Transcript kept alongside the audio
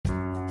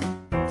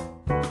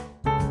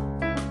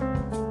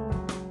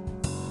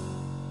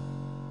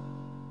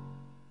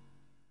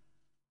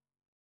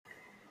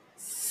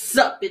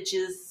Sup,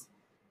 bitches?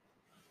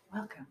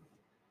 Welcome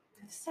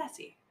to the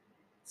Sassy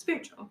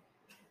Spiritual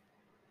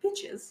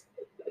Bitches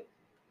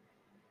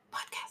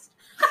podcast.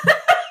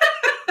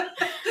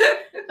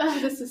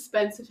 The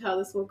suspense of how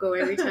this will go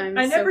every time.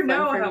 I is never so fun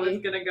know for how me.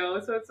 it's gonna go,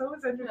 so it's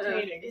always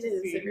entertaining. It to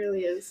is. see It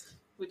really is.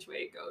 which way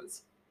it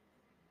goes.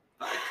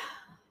 Fuck.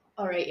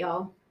 All right,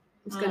 y'all.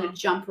 I'm just gonna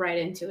jump right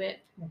into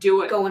it.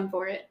 Do it. Going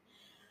for it.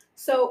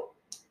 So,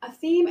 a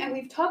theme, and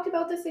we've talked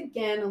about this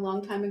again a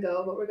long time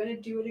ago, but we're gonna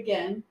do it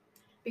again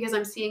because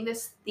I'm seeing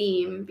this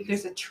theme.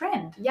 Because There's a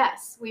trend.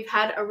 yes, we've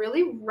had a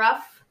really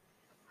rough,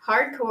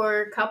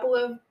 hardcore couple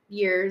of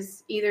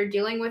years, either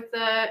dealing with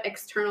the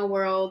external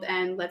world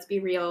and, let's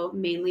be real,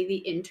 mainly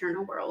the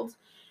internal world.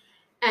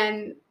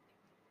 And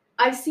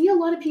I see a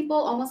lot of people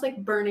almost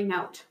like burning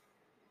out.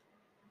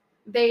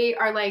 They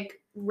are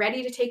like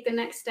ready to take the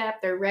next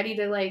step. They're ready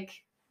to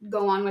like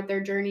go on with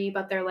their journey,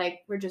 but they're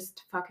like, we're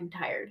just fucking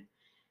tired.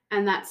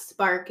 And that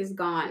spark is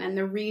gone, and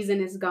the reason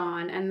is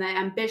gone, and the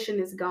ambition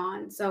is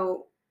gone.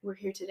 So we're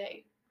here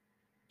today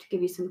to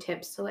give you some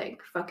tips to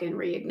like fucking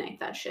reignite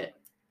that shit.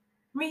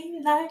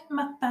 Relight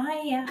my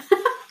fire.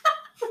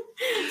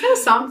 Is that a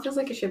song? Feels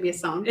like it should be a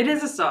song. It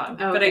is a song,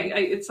 Oh, but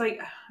okay. it's like,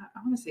 I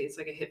want to say it's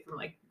like a hit from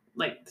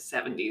like the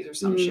 70s or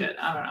some shit.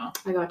 I don't know.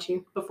 I got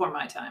you. Before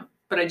my time,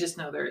 but I just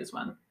know there is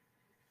one.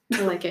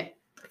 I like it.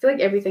 I feel like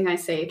everything I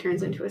say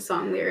turns into a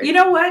song lyric. You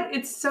know what?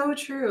 It's so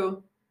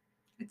true.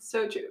 It's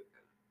so true.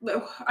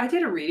 I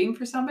did a reading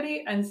for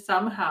somebody, and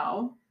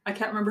somehow I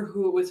can't remember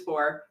who it was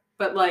for,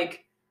 but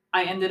like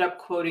I ended up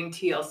quoting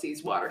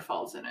TLC's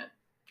 "Waterfalls" in it.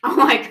 Oh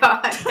my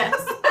god!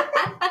 Yes.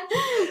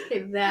 Okay,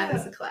 that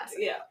is a classic.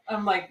 Yeah,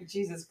 I'm like,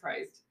 Jesus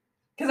Christ,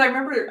 because I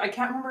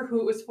can't remember who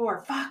it was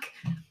for. Fuck.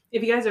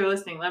 If you guys are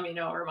listening, let me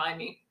know. Remind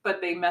me.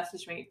 But they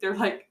messaged me. They're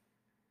like,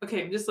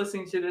 "Okay, I'm just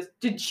listening to this.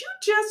 Did you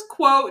just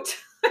quote?"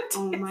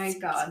 Oh my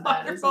god,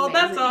 that is Waterfall?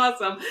 amazing. That's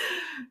awesome.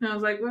 And I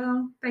was like,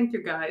 well, thank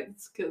you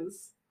guys,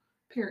 because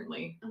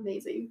apparently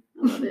Amazing.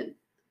 I love it.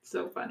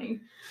 so funny.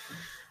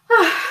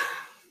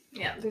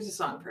 Yeah, there's a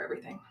song for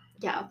everything.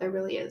 Yeah, there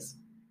really is.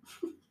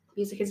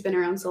 Music has been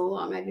around so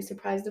long. I'd be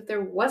surprised if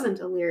there wasn't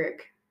a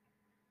lyric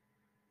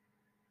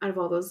out of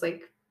all those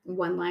like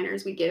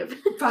one-liners we give.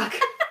 Fuck.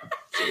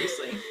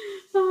 Seriously.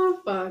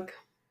 Oh fuck.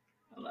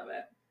 I love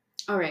it.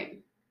 All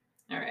right.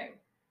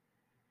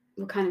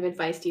 What kind of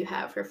advice do you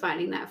have for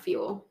finding that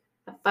fuel?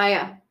 The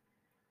fire.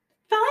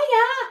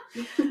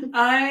 Fire!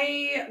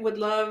 I would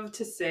love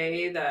to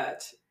say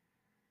that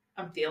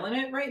I'm feeling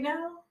it right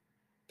now,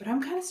 but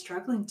I'm kind of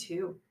struggling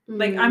too.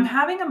 Like, I'm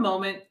having a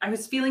moment. I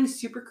was feeling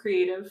super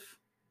creative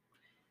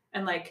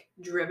and like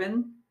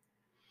driven.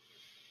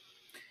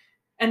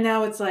 And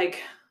now it's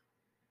like,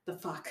 the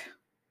fuck.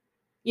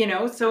 You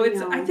know? So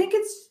I think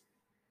it's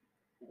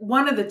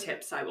one of the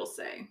tips I will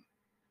say,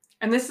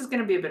 and this is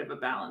going to be a bit of a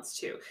balance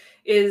too,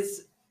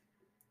 is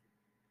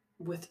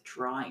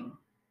withdrawing.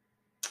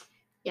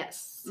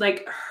 Yes.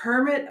 Like,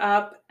 hermit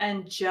up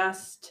and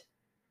just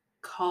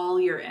call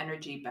your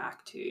energy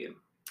back to you.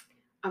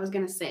 I was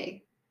going to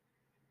say,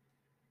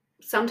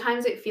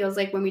 sometimes it feels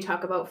like when we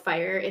talk about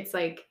fire, it's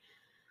like,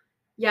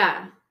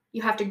 yeah,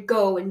 you have to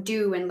go and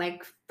do and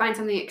like find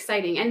something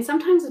exciting. And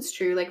sometimes it's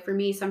true. Like for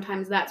me,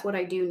 sometimes that's what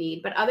I do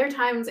need. But other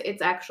times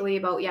it's actually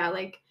about, yeah,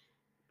 like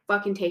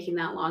fucking taking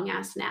that long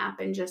ass nap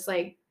and just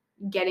like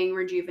getting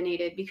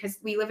rejuvenated, because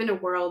we live in a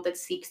world that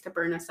seeks to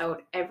burn us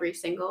out every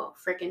single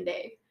freaking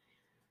day.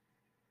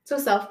 So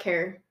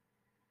self-care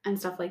and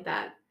stuff like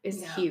that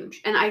is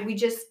huge. And I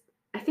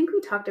think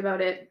we talked about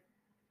it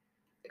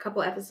a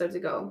couple episodes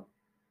ago,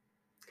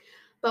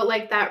 but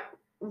like that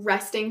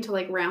resting to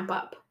like ramp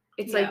up.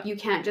 It's like you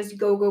can't just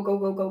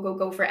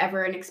go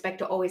forever and expect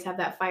to always have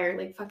that fire.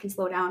 Like fucking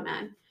slow down,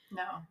 man.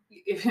 No,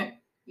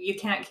 you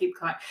can't keep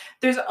climbing.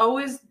 There's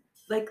always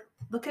like,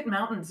 look at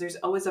mountains. There's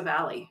always a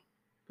valley.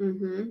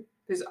 Mm-hmm.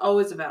 There's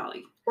always a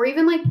valley. Or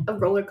even like a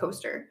roller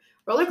coaster.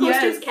 Roller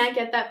coasters can't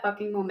get that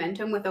fucking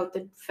momentum without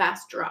the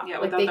fast drop. Yeah,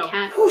 like they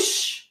can't.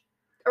 Whoosh.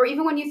 Or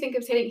even when you think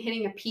of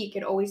hitting a peak,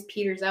 it always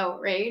peters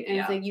out, right? And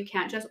it's like you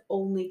can't just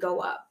only go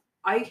up.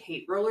 I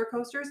hate roller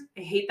coasters.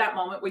 I hate that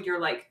moment when you're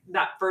like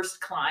that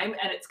first climb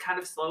and it's kind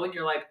of slow and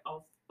you're like,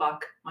 oh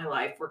fuck my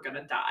life, we're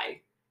gonna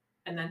die.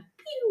 And then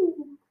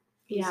pew,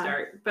 you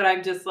start. But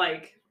I'm just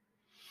like,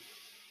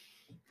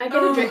 I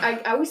get a drink. I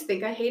always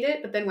think I hate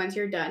it, but then once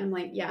you're done, I'm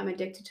like, yeah, I'm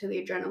addicted to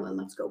the adrenaline.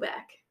 Let's go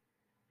back.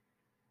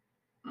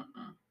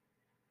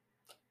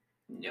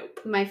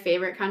 Nope. My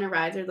favorite kind of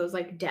rides are those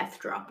like death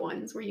drop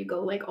ones where you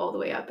go like all the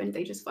way up and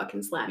they just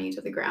fucking slam you to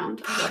the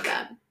ground. I love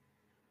that.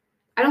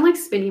 I don't like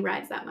spinny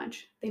rides that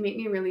much. They make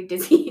me really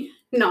dizzy,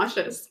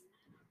 nauseous.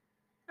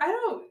 I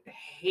don't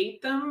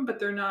hate them, but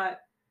they're not.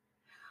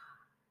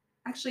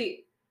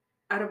 Actually,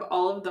 out of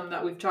all of them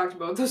that we've talked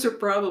about, those are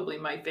probably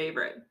my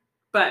favorite.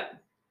 But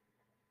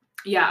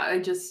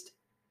yeah,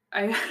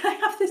 I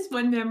have this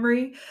one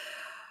memory.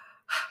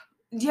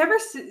 Do you ever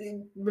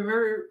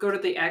remember go to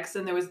the X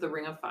and there was the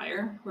Ring of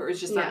Fire where it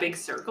was just that big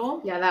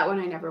circle? Yeah, that one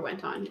I never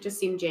went on. It just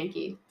seemed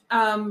janky.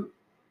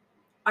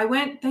 I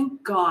went,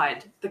 thank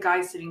God, the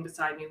guy sitting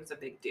beside me was a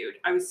big dude.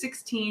 I was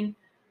 16.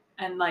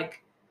 and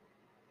like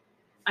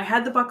I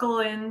had the buckle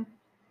in,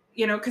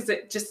 you know, because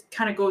it just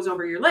kind of goes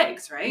over your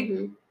legs, right?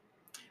 Mhm.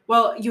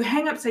 Well, you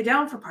hang upside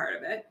down for part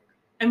of it.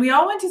 And we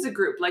all went as a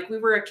group. Like we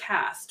were a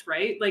cast,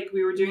 right? Like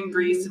we were doing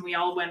Grease and we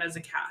all went as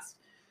a cast.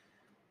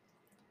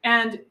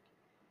 And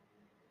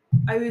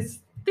I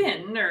was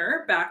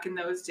thinner back in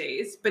those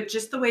days, but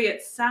just the way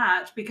it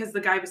sat, because the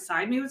guy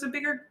beside me was a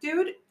bigger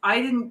dude,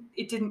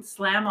 it didn't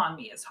slam on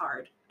me as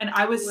hard. And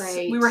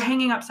we were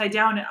hanging upside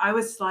down and I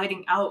was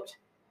sliding out.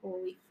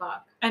 Holy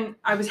fuck. And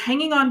I was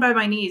hanging on by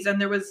my knees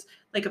and there was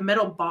like a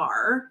metal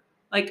bar,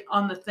 like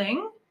on the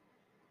thing,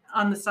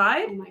 on the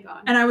side. Oh my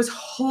God. And I was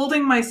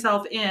holding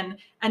myself in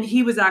and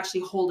he was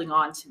actually holding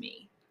on to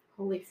me.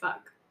 Holy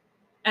fuck.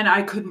 And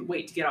I couldn't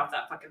wait to get off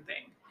that fucking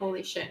thing.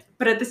 Holy shit.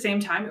 But at the same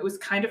time, it was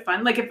kind of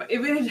fun. Like if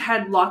it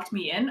had locked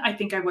me in, I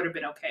think I would have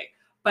been okay.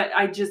 But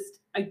I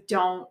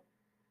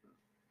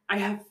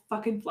have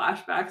fucking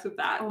flashbacks of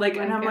that. Oh like,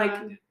 my and I'm God.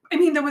 like, I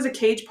mean, there was a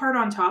cage part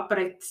on top, but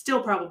I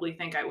still probably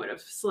think I would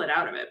have slid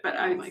out of it. But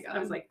Oh my God. I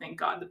was like, thank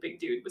God the big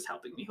dude was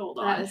helping me hold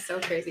on. That is so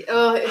crazy.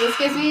 Oh, this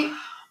gives me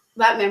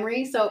that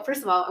memory. So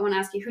first of all, I want to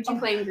ask you, who'd you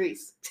play in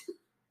Grease?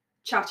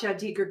 Cha-Cha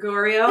Di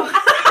Gregorio.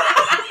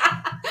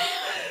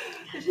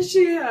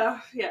 She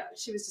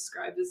was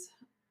described as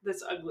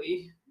this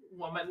ugly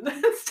woman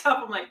and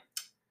stuff. I'm like,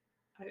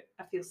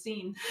 I feel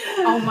seen.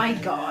 Oh my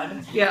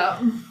God. Yeah.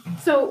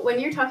 So when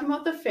you're talking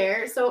about the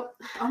fair, oh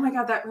my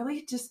God, that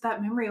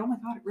memory, oh my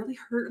God, it really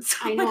hurts.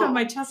 I Oh know. my God,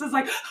 my chest is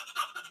like.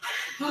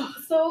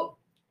 So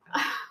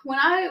when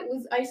I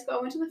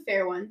went to the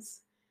fair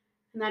once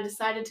and I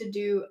decided to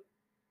do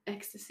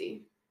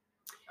ecstasy.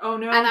 Oh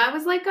no. And I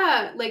was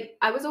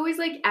I was always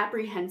like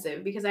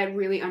apprehensive because I had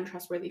really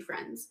untrustworthy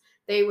friends.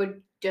 They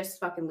would just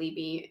fucking leave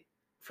me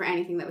for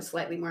anything that was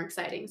slightly more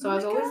exciting. So I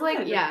was always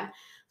like, yeah.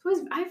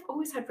 So I've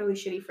always had really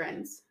shitty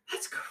friends.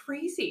 That's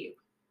crazy.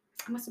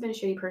 I must have been a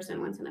shitty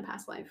person once in a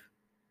past life.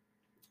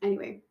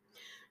 Anyway,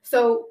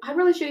 so I had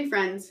really shitty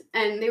friends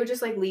and they would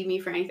just like leave me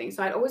for anything.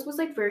 So I always was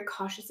like very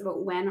cautious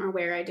about when or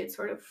where I did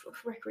sort of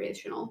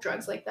recreational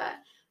drugs like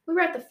that. We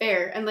were at the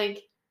fair and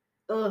like,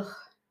 ugh.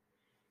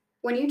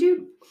 When you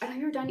do, have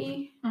you ever done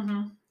E?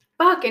 Mm-hmm.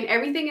 Fuck, and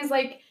everything is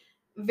like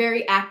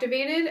very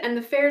activated and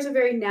the fair is a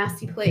very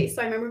nasty place.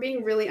 So I remember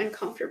being really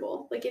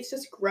uncomfortable. Like it's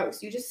just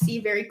gross. You just see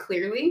very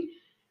clearly.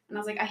 And I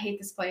was like, I hate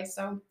this place.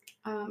 So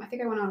I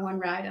think I went on one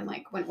ride and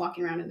like went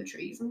walking around in the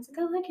trees. And I was like,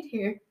 I like it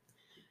here.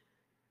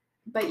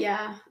 But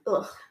yeah,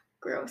 ugh,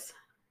 gross.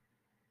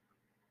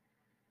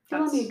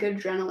 That'll be a good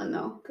adrenaline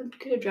though.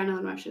 Good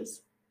adrenaline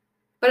rushes.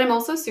 But I'm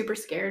also super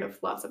scared of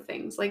lots of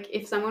things. Like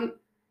if someone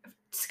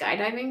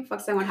skydiving, fuck,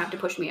 someone have to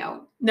push me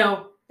out.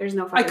 No. There's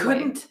no fucking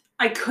way.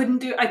 I couldn't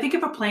do. I think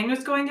if a plane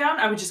was going down,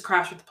 I would just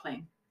crash with the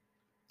plane.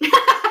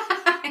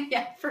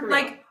 Yeah, for real.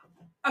 Like,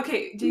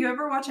 okay, do you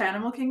ever watch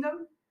Animal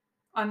Kingdom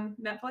on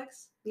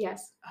Netflix?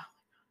 Yes.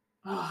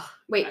 Oh,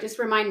 wait, just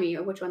remind me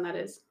of which one that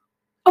is.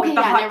 Okay,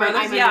 the Hot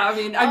Brothers. Yeah, I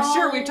mean, I'm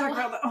sure we've talked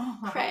about that. Oh,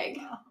 Craig.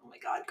 Oh my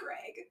God,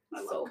 Craig.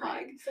 I love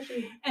Craig. Such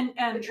an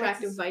and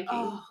attractive Viking.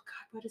 Oh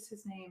God, what is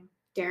his name?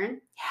 Darren?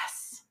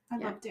 Yes, I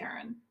love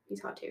Darren. He's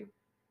hot too.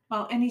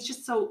 Well, and he's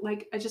just so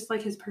like, I just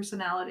like his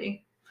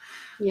personality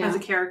as a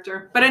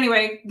character. But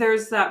anyway,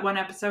 there's that one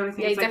episode. I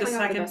think it's like the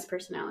second. The best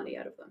personality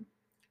out of them.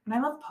 And I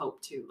love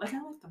Pope too. Like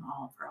I love them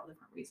all for all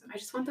different reasons. I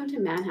just want them to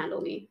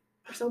manhandle me.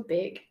 They're so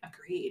big.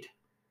 Agreed.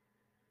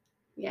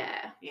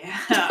 Yeah. Yeah.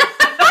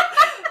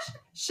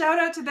 Shout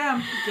out to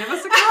them. Give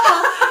us a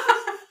call.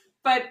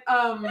 But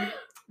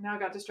now I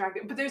got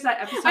distracted. But there's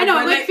that episode. I know,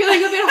 I'm like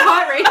feeling a bit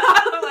hot right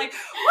now. I'm like,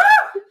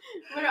 woo!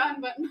 We're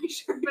unbutton my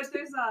shirt. But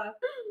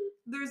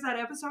there's that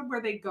episode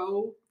where they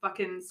go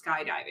fucking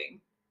skydiving.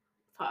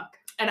 Fuck.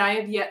 And I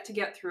have yet to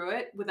get through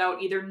it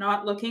without either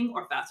not looking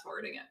or fast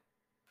forwarding it.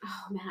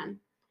 Oh man.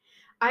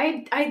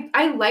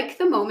 I like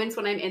the moments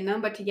when I'm in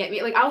them, but to get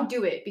me, like, I'll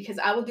do it because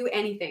I will do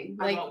anything.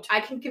 Like, I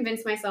can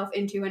convince myself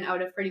into and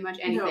out of pretty much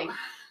anything. No.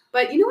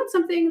 But you know what's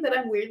something that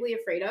I'm weirdly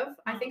afraid of?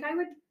 I think I'm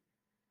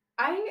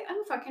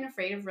fucking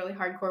afraid of really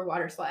hardcore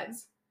water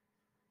slides.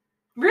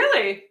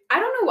 Really? I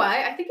don't know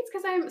why. I think it's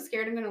because I'm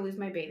scared I'm going to lose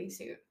my bathing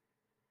suit.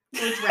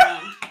 Or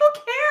drown. Who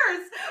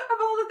cares? Of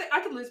all the things,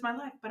 I could lose my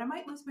life, but I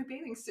might lose my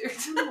bathing suit.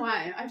 I don't know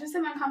why. I just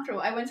am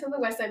uncomfortable. I went to the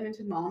West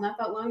Edmonton Mall not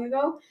that long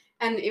ago,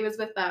 and it was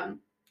with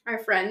our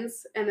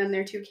friends and then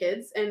their 2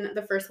 kids. And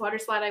the first water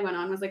slide I went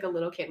on was like a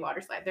little kid water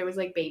slide. There was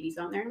like babies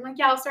on there. And I'm like,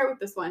 yeah, I'll start with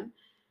this one.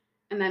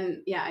 And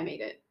then, yeah, I made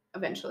it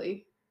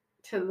eventually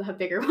to the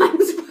bigger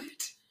ones.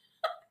 But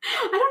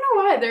I don't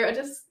know why.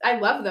 I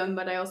love them,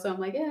 but I also am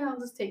like, yeah, I'll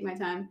just take my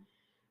time.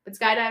 But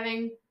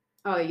skydiving,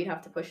 oh, you'd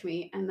have to push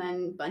me. And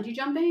then bungee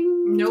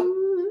jumping?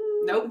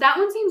 Nope. That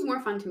one seems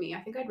more fun to me.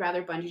 I think I'd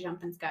rather bungee jump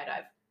than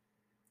skydive.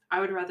 I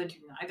would rather do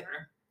neither.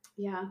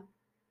 Yeah.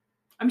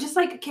 I'm just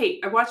like,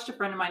 okay, I watched a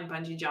friend of mine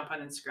bungee jump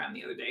on Instagram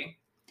the other day.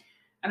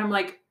 And I'm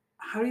like,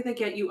 how do they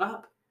get you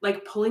up?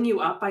 Like pulling you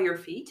up by your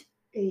feet?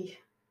 Yeah.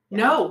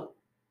 No.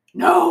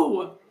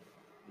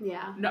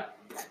 Yeah. No.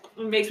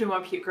 It makes me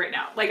want to puke right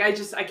now. Like, I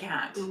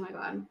can't. Oh my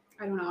God.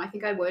 I don't know. I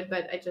think I would,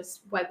 but I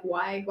just, like,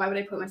 why? Why would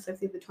I put myself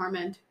through the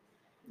torment?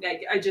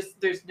 I just,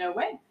 there's no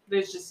way.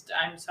 There's just,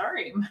 I'm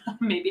sorry.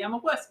 Maybe I'm a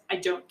wuss. I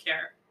don't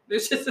care.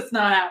 There's just, it's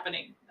not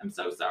happening. I'm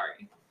so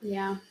sorry.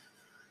 Yeah.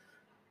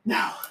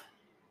 No.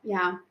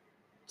 Yeah.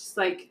 Just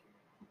like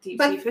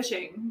deep sea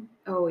fishing.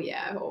 Oh,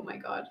 yeah. Oh, my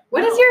God.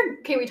 What is your...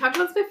 Okay, we talked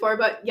about this before,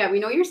 but yeah, we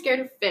know you're scared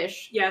of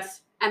fish.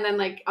 Yes. And then,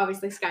 like,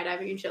 obviously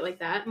skydiving and shit like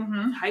that.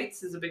 Mm-hmm.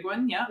 Heights is a big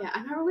one, yeah. Yeah,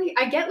 I'm not really...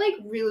 I get, like,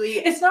 really...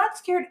 It's not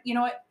scared... You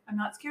know what? I'm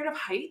not scared of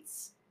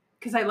heights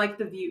because I like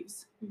the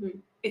views.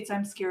 Mm-hmm.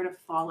 I'm scared of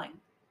falling.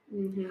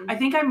 Mm-hmm. I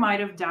think I might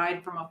have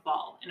died from a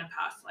fall in a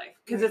past life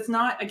because it's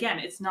not... Again,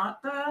 it's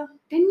not the...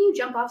 Didn't you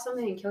jump off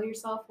something and kill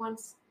yourself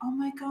once? Oh,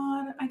 my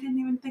God. I didn't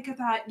even think of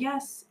that.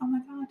 Yes. Oh, my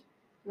God.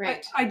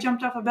 Right. I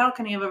jumped off a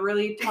balcony of a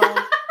really tall...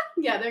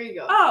 Yeah, there you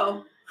go.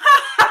 Oh.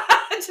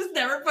 Just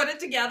never put it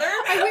together.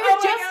 We were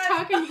just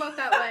talking about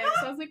that life,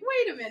 so I was like,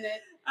 wait a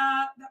minute.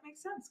 That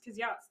makes sense because,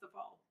 yeah, it's the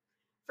fall.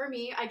 For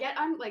me, I get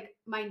on, like,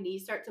 my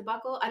knees start to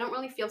buckle. I don't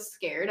really feel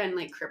scared and,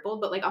 like, crippled,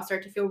 but, like, I'll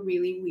start to feel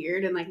really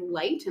weird and, like,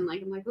 light. And,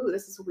 like, I'm like, ooh,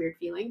 this is a weird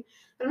feeling.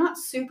 But I'm not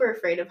super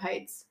afraid of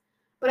heights.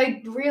 But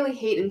I really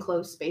hate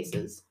enclosed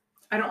spaces.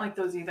 I don't like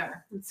those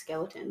either. And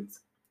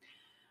skeletons.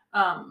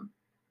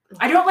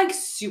 I don't like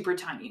super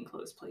tiny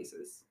enclosed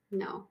places.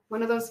 No.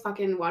 One of those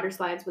fucking water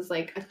slides was,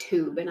 like, a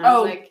tube. And I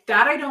was like...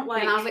 that I don't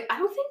like. And I was like, I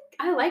don't think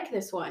I like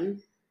this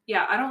one.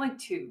 Yeah, I don't like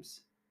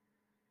tubes.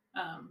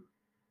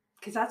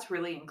 Because that's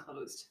really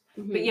enclosed.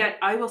 Mm-hmm. But yet,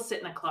 I will sit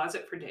in a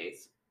closet for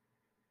days.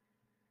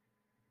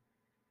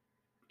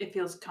 It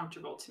feels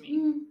comfortable to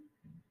me.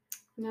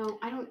 No,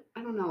 I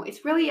don't know.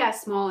 It's really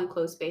small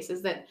enclosed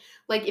spaces that,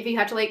 like, if you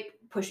had to, like,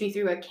 push me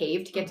through a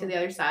cave to get to the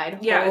other side.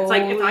 Yeah, it's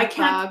like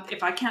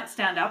if I can't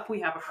stand up,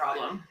 we have a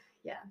problem.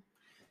 Yeah.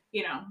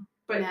 You know.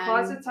 But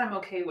closets I'm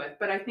okay with.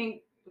 But I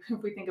think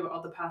if we think about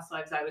all the past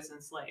lives I was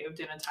enslaved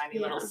in a tiny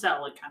little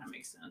cell, it kind of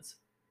makes sense.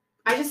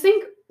 I just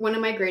think one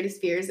of my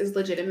greatest fears is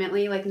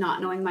legitimately, like,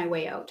 not knowing my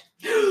way out.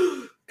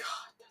 God,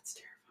 that's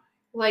terrifying.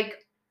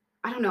 Like,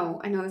 I don't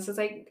know. I know this is,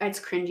 like, it's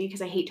cringy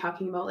because I hate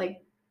talking about,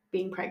 like,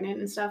 being pregnant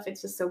and stuff.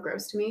 It's just so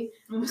gross to me.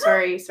 I'm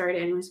sorry to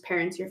anyone's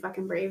parents. You're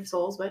fucking brave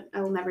souls, but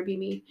I will never be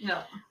me.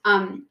 No.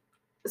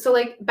 So,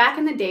 like, back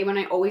in the day when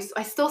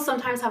I still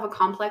sometimes have a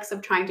complex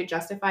of trying to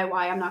justify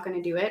why I'm not going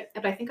to do it,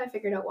 but I think I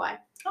figured out why.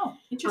 Oh,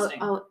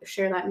 interesting. I'll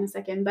share that in a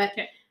second. But,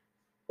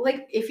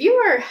 like, if you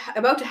are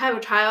about to have a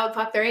child,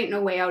 fuck, there ain't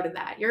no way out of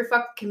that. You're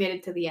fuck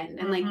committed to the end.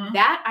 And, like,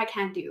 that I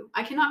can't do.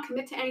 I cannot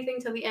commit to anything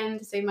till the end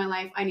to save my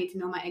life. I need to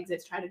know my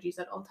exit strategies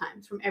at all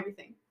times from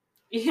everything.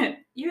 Yeah,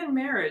 even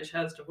marriage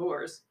has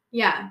divorce.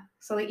 Yeah.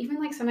 So, like,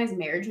 even, like, sometimes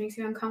marriage makes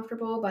you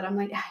uncomfortable, but I'm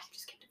like, you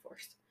just get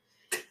divorced.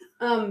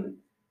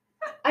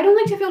 I don't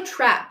like to feel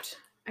trapped.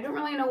 I don't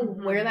really know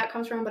where that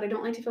comes from, but I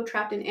don't like to feel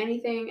trapped in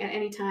anything at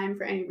any time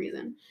for any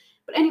reason.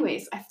 But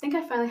anyways, I think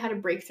I finally had a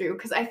breakthrough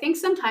because I think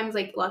sometimes,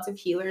 like, lots of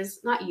healers,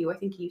 not you, I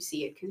think you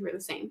see it because we're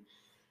the same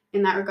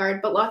in that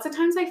regard, but lots of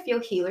times I feel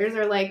healers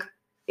are like,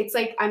 it's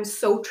like I'm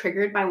so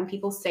triggered by when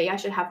people say I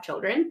should have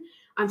children.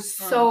 I'm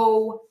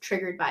so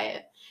triggered by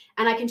it.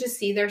 And I can just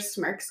see their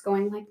smirks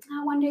going like,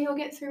 oh, one day you'll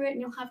get through it and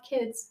you'll have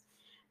kids.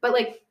 But,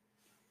 like,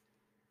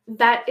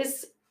 that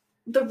is...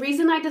 The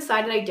reason I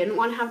decided I didn't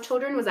want to have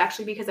children was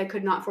actually because I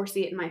could not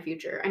foresee it in my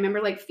future. I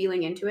remember, like,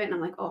 feeling into it and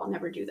I'm like, oh, I'll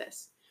never do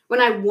this. When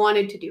I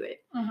wanted to do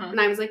it. And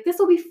I was like, this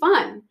will be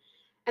fun.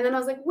 And then I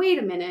was like, wait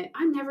a minute,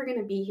 I'm never going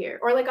to be here.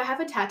 Or, like, I have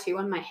a tattoo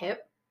on my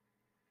hip.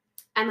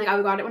 And, like, I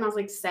got it when I was,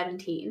 like,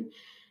 17.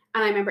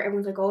 And I remember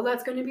everyone's like, oh,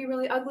 that's going to be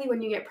really ugly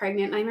when you get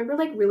pregnant. And I remember,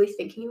 like, really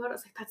thinking about it. I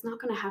was like, that's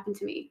not going to happen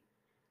to me.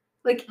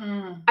 Like,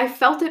 I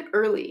felt it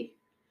early.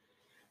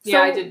 Yeah,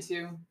 so, I did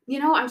too. You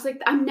know, I was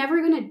like, I'm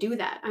never going to do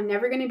that. I'm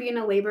never going to be in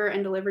a labor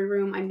and delivery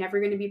room. I'm never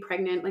going to be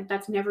pregnant. Like,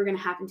 that's never going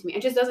to happen to me.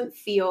 It just doesn't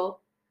feel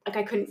like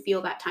I couldn't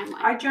feel that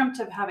timeline. I dreamt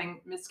of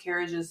having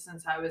miscarriages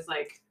since I was,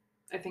 like,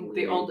 I think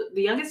the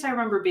youngest I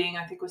remember being,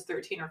 I think, was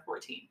 13 or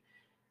 14.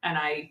 And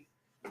I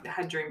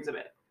had dreams of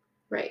it.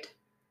 Right.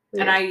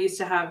 And I used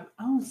to have,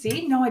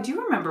 I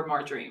do remember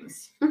more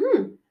dreams.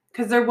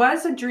 Because there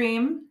was a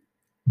dream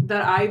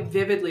that I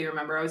vividly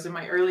remember. I was in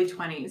my early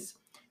 20s.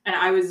 And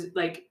I was,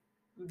 like,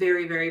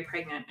 very, very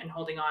pregnant and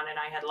holding on, and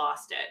I had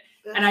lost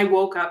it. And I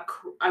woke up,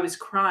 I was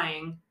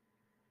crying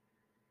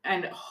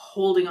and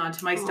holding on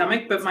to my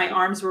stomach, but my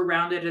arms were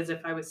rounded as if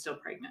I was still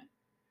pregnant.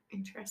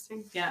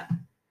 Interesting. Yeah.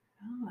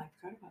 Oh, I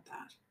forgot about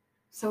that.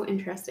 So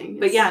interesting.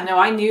 But yeah, no,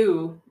 I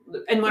knew.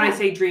 And when I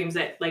say dreams,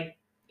 that, like,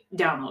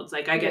 downloads,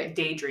 like, I get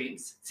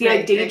daydreams. See,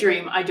 I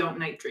daydream, I don't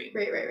night dream.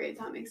 Right.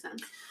 That makes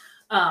sense.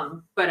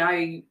 But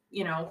I,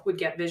 would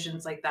get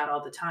visions like that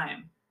all the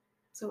time.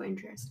 So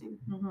interesting.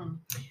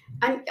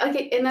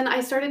 And then I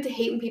started to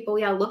hate when people,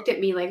 looked at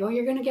me like, oh,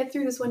 you're going to get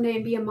through this one day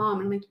and be a mom.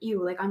 And I'm like,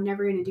 ew, like, I'm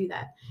never going to do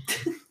that.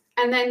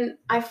 And then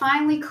I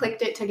finally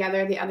clicked it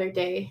together the other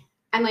day.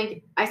 And,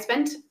 like, I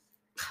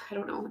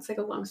don't know, it's like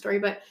a long story,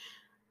 but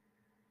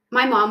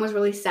my mom was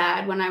really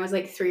sad when I was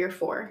like 3 or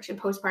 4. She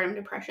had postpartum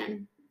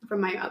depression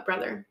from my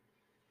brother.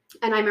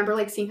 And I remember,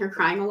 like, seeing her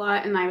crying a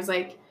lot. And I was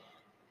like,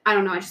 I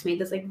don't know, I just made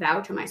this like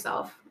vow to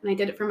myself. And I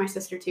did it for my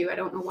sister too. I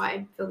don't know why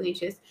I feel the need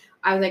to.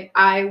 I was like,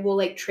 I will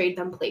like trade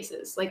them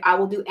places. Like I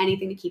will do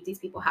anything to keep these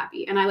people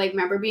happy. And I like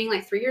remember being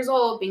like 3 years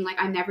old, being like,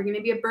 I'm never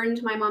gonna be a burden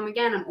to my mom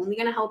again. I'm only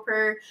gonna help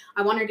her.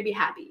 I want her to be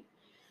happy.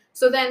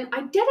 So then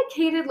I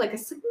dedicated like a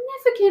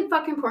significant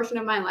fucking portion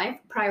of my life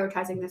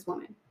prioritizing this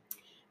woman,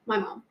 my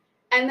mom.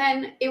 And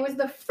then it was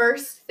the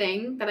first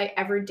thing that I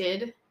ever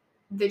did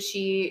that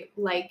she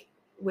like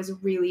was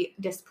really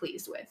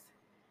displeased with.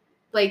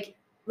 Like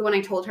when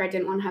I told her I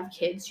didn't want to have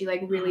kids, she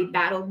like really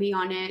battled me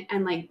on it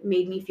and like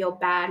made me feel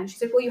bad. And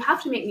she's like, well, you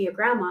have to make me a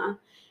grandma.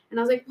 And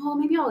I was like, well,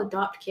 maybe I'll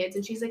adopt kids.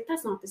 And she's like,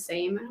 that's not the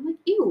same. And I'm like,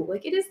 ew,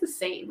 like it is the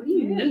same. What do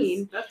you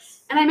mean?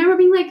 And I remember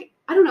being like,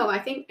 I don't know. I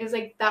think it was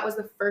like that was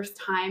the first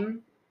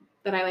time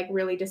that I like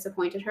really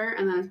disappointed her.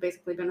 And then it's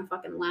basically been a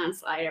fucking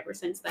landslide ever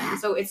since then.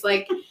 So it's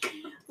like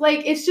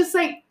it's just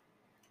like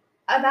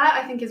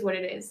that I think is what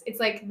it is. It's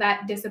like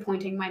that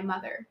disappointing my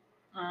mother.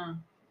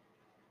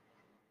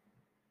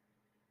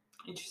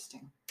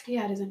 Interesting.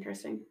 Yeah, it is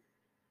interesting.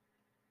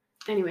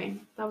 Anyway,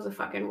 that was a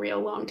fucking real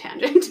long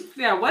tangent.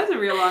 Yeah, it was a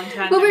real long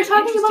tangent. Well, we were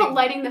talking about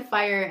lighting the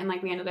fire and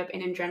like we ended up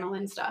in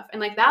adrenaline stuff.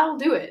 And like that'll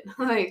do it.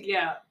 Like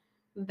yeah.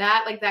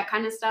 That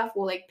kind of stuff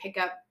will like pick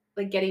up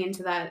like getting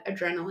into that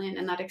adrenaline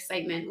and that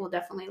excitement will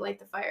definitely light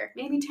the fire.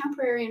 Maybe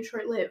temporary and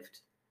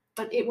short-lived,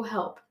 but it will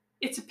help.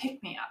 It's a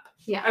pick-me-up.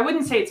 Yeah. I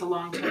wouldn't say it's a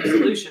long-term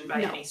solution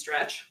by any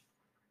stretch.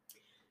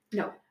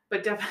 No.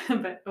 But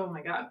definitely, but oh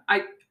my God.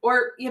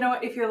 Or you know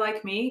what, if you're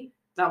like me,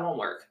 that won't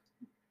work.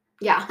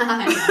 Yeah.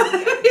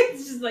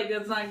 It's just like,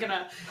 that's not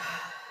gonna,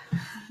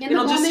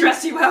 it'll just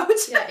stress you out.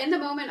 Yeah, in the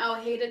moment I'll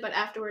hate it, but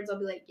afterwards I'll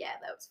be like, yeah,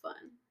 that was fun.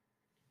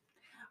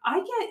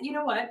 You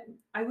know what?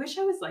 I wish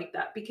I was like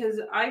that because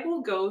I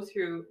will go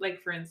through, like,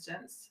 for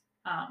instance,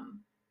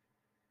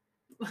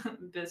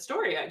 the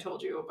story I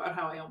told you about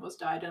how I almost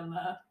died in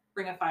the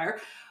Ring of Fire.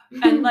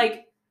 And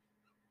like,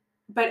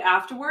 but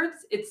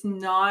afterwards, it's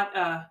not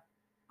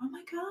oh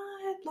my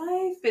God,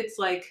 life. It's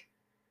like,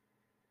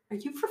 are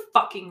you for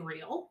fucking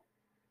real?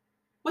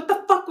 What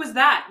the fuck was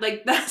that?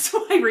 Like, that's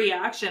my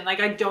reaction. Like,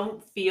 I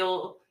don't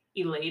feel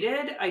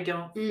elated. I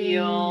don't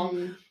feel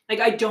like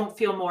I don't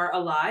feel more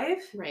alive.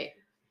 Right.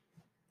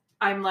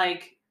 I'm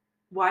like,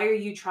 why are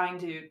you trying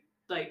to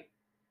like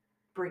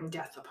bring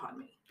death upon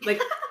me? Like,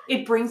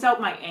 it brings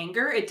out my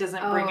anger. It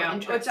doesn't bring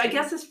out, which I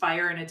guess is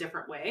fire in a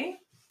different way.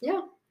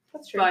 Yeah,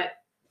 that's true. But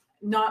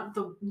not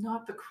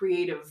the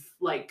creative,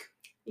 like,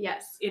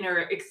 yes,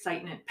 inner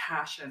excitement,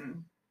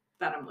 passion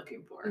that I'm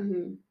looking for.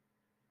 Mm-hmm.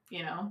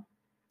 You know?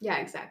 Yeah,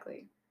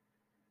 exactly.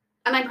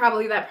 And that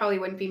probably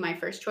wouldn't be my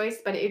first choice,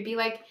 but it'd be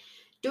like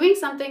doing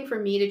something for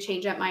me to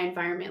change up my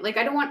environment. Like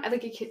I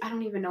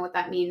don't even know what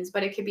that means,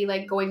 but it could be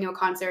like going to a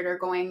concert or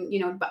going,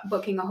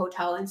 booking a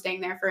hotel and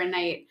staying there for a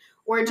night,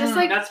 or just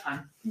like that's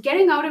fun.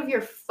 Getting out of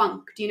your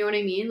funk. Do you know what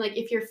I mean? Like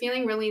if you're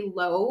feeling really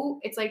low,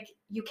 it's like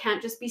you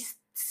can't just be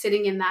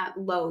sitting in that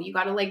low. You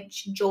got to like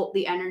jolt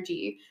the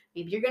energy.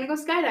 Maybe you're going to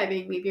go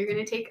skydiving. Maybe you're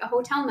going to take a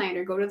hotel night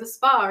or go to the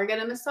spa or get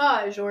a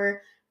massage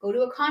or go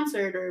to a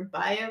concert or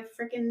buy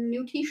a freaking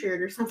new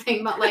t-shirt or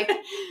something. But like,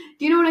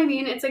 do you know what I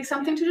mean? It's like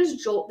something to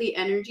just jolt the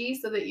energy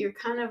so that you're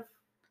kind of,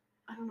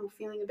 I don't know,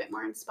 feeling a bit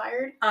more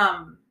inspired.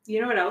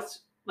 You know what else?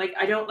 Like,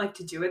 I don't like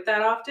to do it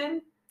that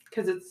often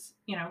because it's,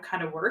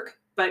 kind of work,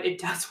 but it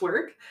does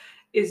work,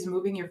 is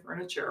moving your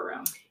furniture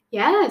around.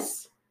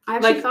 Yes. I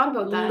actually thought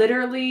about that.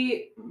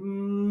 Literally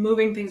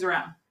moving things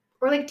around.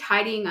 Or like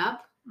tidying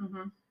up.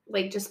 Mm-hmm.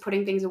 Like just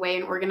putting things away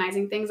and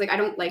organizing things. Like I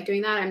don't like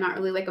doing that. I'm not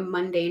really like a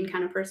mundane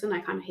kind of person. I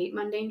kind of hate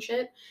mundane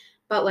shit.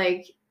 But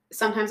like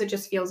sometimes it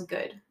just feels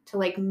good to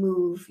like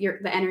move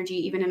the energy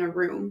even in a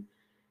room.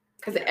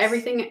 Because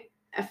everything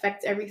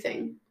affects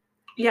everything.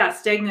 Yeah,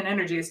 stagnant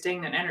energy is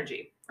stagnant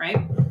energy, right?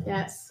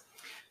 Yes.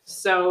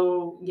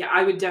 So yeah,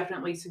 I would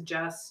definitely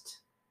suggest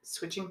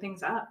switching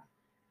things up.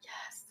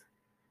 Yes.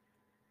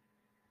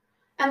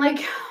 And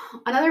like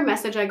another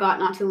message I got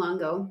not too long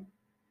ago.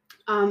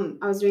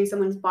 I was doing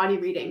someone's body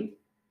reading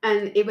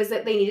and it was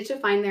that they needed to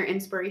find their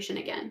inspiration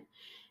again.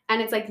 And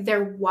it's like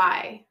their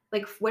why.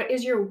 Like, what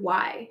is your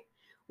why?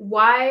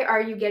 Why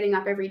are you getting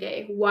up every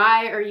day?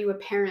 Why are you a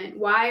parent?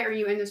 Why are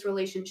you in this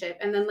relationship?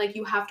 And then like,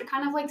 you have to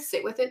kind of like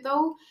sit with it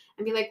though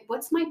and be like,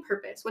 what's my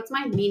purpose? What's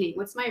my meaning?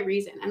 What's my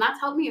reason? And that's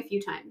helped me a few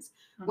times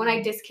when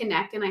I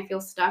disconnect and I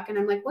feel stuck and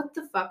I'm like, what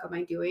the fuck am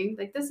I doing?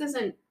 Like, this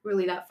isn't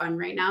really that fun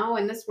right now.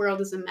 And this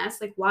world is a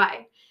mess. Like,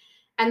 why?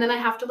 And then I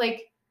have to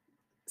like,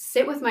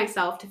 sit with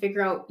myself to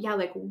figure out,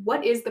 like,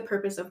 what is the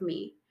purpose of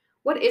me?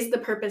 What is the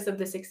purpose of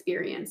this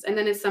experience? And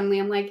then it's suddenly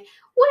I'm like,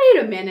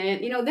 wait a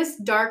minute, this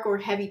dark or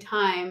heavy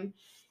time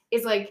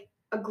is like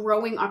a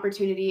growing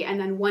opportunity. And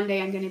then one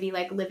day I'm going to be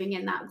like living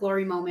in that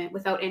glory moment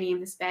without any of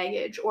this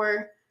baggage.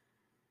 Or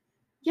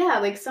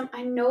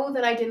I know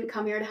that I didn't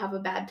come here to have a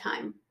bad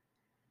time.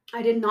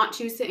 I did not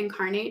choose to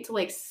incarnate to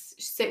like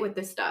sit with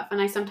this stuff. And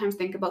I sometimes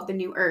think about the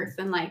new earth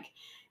and like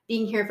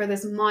being here for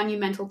this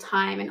monumental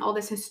time and all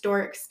this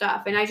historic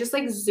stuff. And I just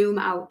like zoom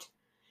out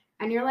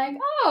and you're like,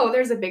 oh,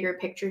 there's a bigger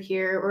picture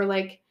here. Or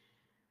like,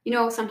 you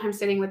know, sometimes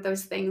sitting with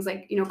those things,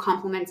 like, you know,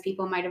 compliments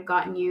people might have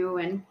gotten you,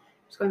 and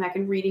just going back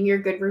and reading your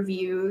good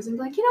reviews and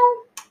be like, you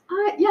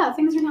know, yeah,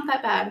 things are not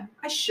that bad.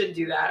 I should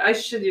do that. I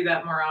should do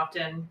that more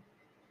often.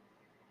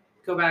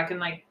 Go back and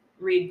like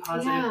read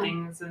positive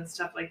things and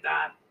stuff like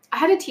that. I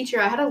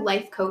had a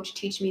life coach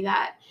teach me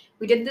that.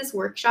 We did this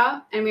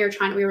workshop and we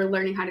were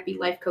learning how to be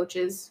life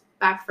coaches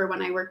back for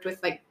when I worked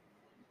with like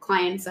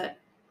clients at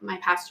my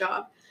past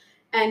job.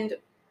 And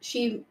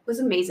she was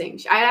amazing.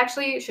 I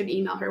actually should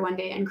email her one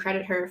day and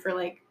credit her for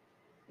like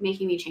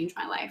making me change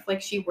my life.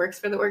 Like, she works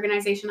for the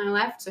organization I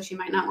left, so she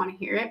might not want to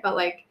hear it, but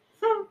like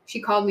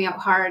she called me out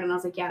hard and I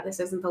was like, yeah, this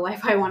isn't the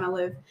life I want to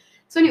live.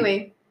 So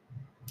anyway,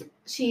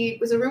 she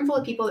was a room full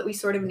of people that we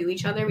sort of knew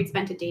each other. We'd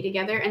spent a day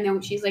together, and then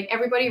she's like,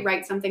 everybody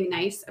write something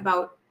nice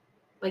about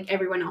like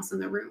everyone else in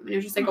the room. And it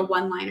was just like a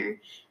one-liner.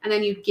 And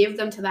then you'd give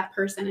them to that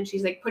person, and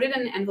she's like, put it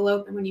in an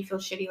envelope, and when you feel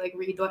shitty, like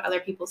read what other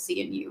people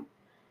see in you.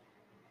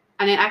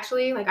 And it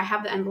actually, like, I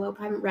have the envelope.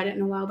 I haven't read it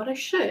in a while, but I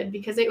should,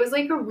 because it was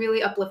like a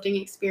really uplifting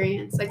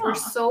experience. Like, we're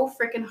so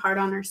freaking hard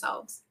on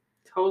ourselves.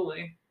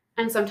 Totally.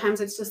 And sometimes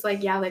it's just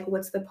like, yeah, like,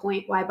 what's the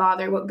point? Why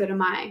bother? What good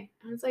am I?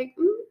 And it's like,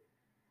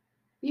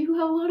 you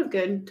have a lot of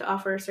good to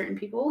offer certain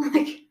people.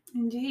 Like,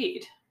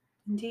 indeed.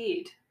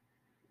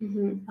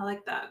 Mm-hmm. I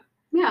like that.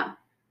 Yeah.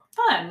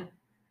 Fun.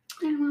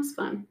 Yeah, it was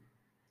fun.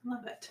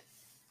 Love it.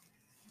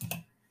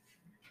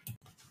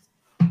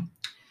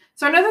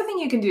 So another thing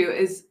you can do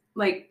is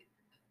like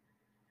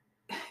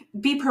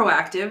be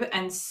proactive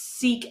and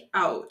seek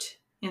out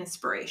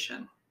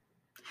inspiration.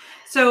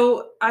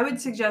 So I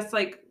would suggest,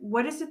 like,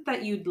 what is it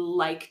that you'd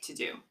like to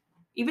do?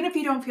 Even if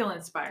you don't feel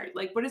inspired,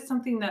 like, what is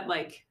something that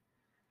like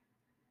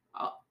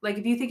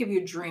if you think of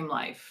your dream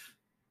life,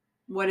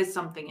 what is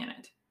something in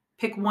it?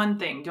 Pick one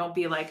thing. Don't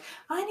be like,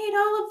 I need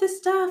all of this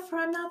stuff or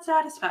I'm not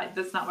satisfied.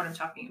 That's not what I'm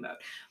talking about.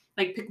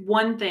 Like, pick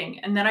one thing.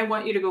 And then I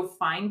want you to go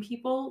find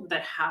people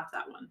that have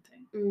that one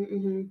thing.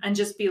 Mm-hmm. And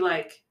just be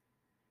like,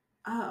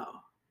 oh,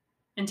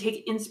 and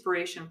take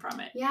inspiration from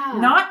it. Yeah.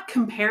 Not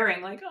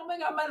comparing like, oh my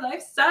God, my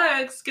life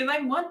sucks because I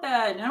want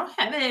that and I don't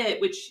have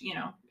it, which, you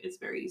know, it's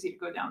very easy to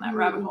go down that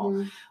rabbit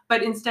hole.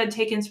 But instead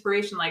take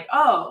inspiration like,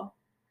 oh,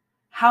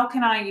 how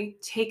can I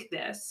take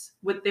this,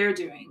 what they're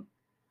doing,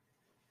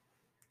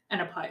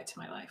 and apply it to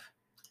my life?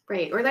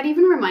 Right. Or that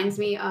even reminds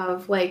me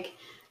of like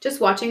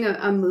just watching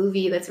a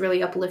movie that's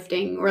really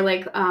uplifting, or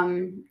like,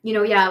 you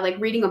know, yeah, like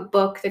reading a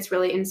book that's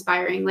really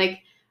inspiring.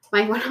 Like,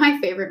 one of my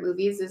favorite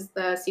movies is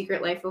The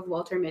Secret Life of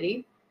Walter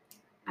Mitty.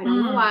 I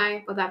don't know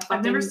why, but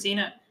I've never seen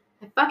it.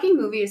 That fucking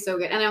movie is so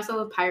good. And I also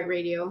love Pirate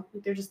Radio.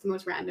 Like, they're just the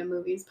most random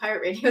movies.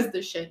 Pirate Radio is the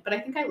shit. But I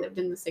think I lived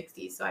in the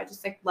 60s, so I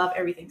just like love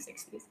everything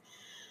 60s.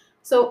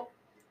 So,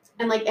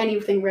 and like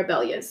anything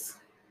rebellious.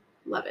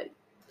 Love it.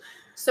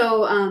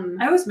 So,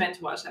 I always meant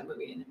to watch that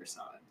movie and never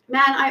saw it.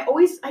 Man,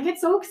 I get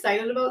so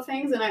excited about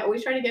things, and I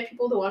always try to get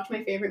people to watch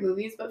my favorite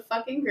movies, but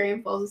fucking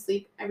Graham falls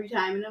asleep every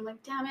time, and I'm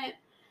like, damn it.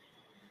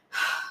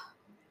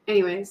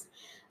 Anyways,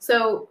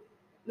 so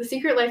The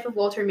Secret Life of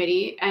Walter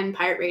Mitty and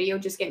Pirate Radio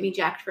just get me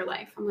jacked for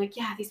life. I'm like,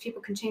 yeah, these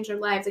people can change their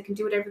lives. They can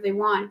do whatever they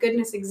want.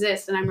 Goodness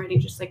exists, and I'm ready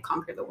to just like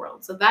conquer the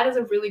world. So that is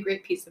a really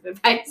great piece of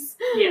advice.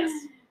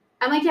 Yes.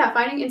 And like, yeah,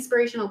 finding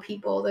inspirational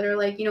people that are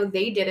like, you know,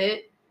 they did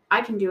it.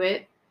 I can do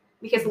it.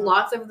 Because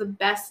lots of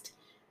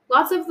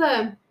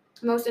the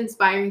most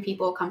inspiring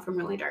people come from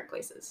really dark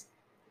places.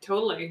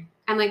 Totally.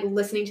 And like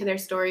listening to their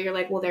story, you're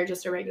like, well, they're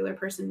just a regular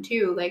person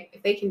too. Like,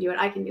 if they can do it,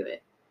 I can do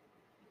it.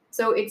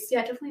 So it's,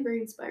 yeah, definitely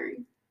very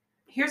inspiring.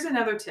 Here's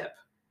another tip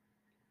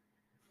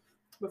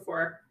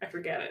before I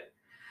forget it.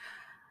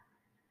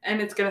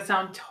 And it's going to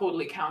sound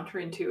totally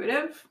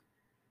counterintuitive.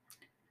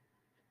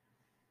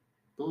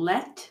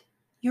 Let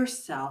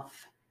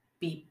yourself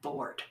be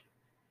bored.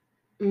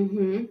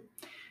 Mm-hmm.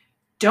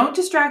 Don't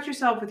distract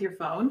yourself with your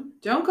phone.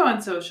 Don't go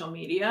on social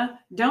media.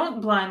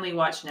 Don't blindly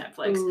watch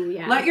Netflix. Ooh,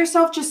 yeah. Let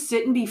yourself just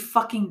sit and be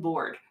fucking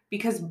bored,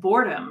 because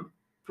boredom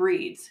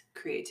breeds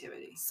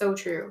creativity. So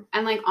true.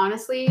 And like,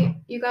 honestly,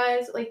 you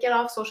guys, like, get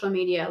off social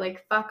media.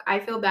 Like, fuck, I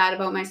feel bad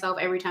about myself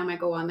every time I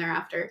go on there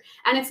after.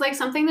 And it's like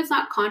something that's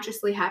not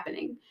consciously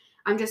happening.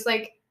 I'm just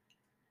like,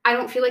 I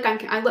don't feel like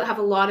I have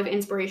a lot of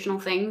inspirational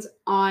things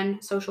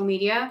on social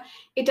media.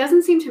 It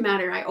doesn't seem to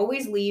matter. I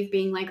always leave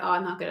being like, oh,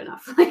 I'm not good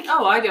enough. Like,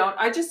 oh,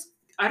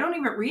 I don't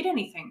even read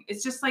anything.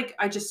 It's just like,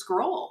 I just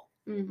scroll.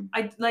 Mm.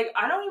 I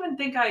don't even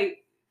think I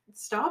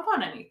stop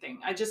on anything.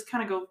 I just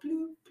kind of go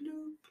bloop,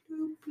 bloop,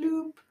 bloop,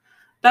 bloop.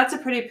 That's a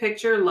pretty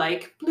picture,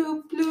 like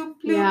bloop, bloop, bloop.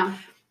 Yeah.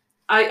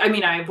 I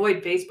mean, I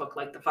avoid Facebook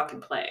like the fucking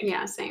plague.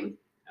 Yeah, same.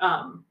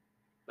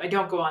 I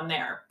don't go on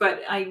there,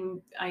 but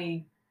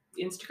I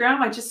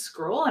Instagram, I just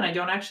scroll and I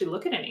don't actually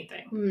look at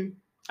anything. Mm.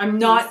 I'm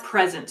not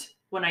present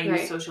when I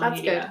use social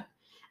media. Good.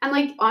 And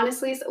like,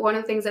 honestly, one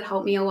of the things that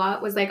helped me a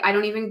lot was like, I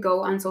don't even go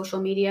on social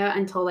media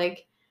until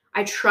like,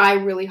 I try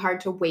really hard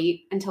to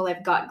wait until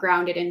I've got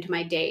grounded into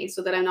my day,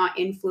 so that I'm not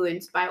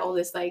influenced by all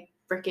this like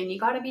freaking, you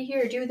gotta be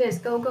here, do this,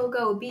 go, go,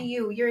 go, be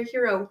you, you're a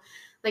hero.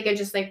 Like, I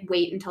just like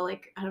wait until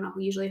like, I don't know,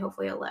 usually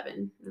hopefully 11.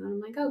 And then I'm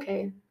like,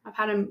 okay, I've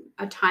had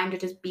a time to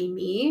just be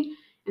me.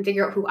 and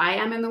figure out who I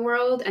am in the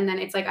world. And then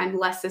it's like I'm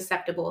less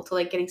susceptible to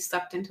like getting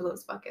sucked into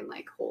those fucking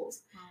like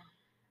holes.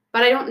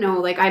 But I don't know,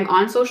 like I'm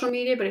on social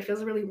media, but it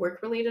feels really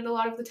work related a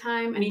lot of the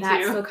time. And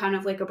that's still kind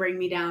of like a bring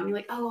me down. You're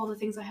like, oh, all the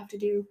things I have to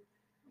do.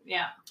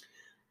 Yeah.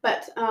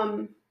 But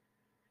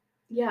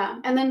yeah.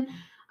 And then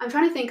I'm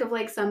trying to think of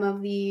like some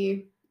of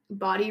the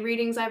body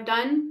readings I've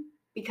done,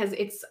 because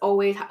it's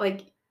always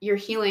like your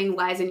healing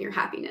lies in your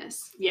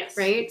happiness. Yes.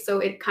 Right? So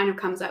it kind of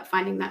comes up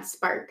finding that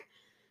spark.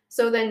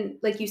 So then,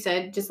 like you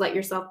said, just let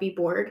yourself be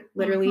bored.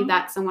 Literally,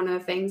 that's one of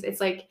the things. It's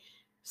like,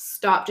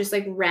 stop just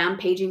like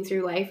rampaging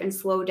through life and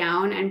slow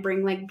down and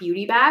bring like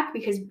beauty back,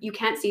 because you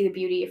can't see the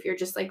beauty if you're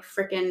just like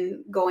freaking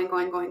going.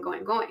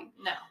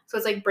 No. So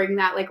it's like bring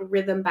that like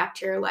rhythm back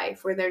to your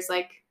life where there's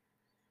like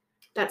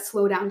that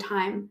slow down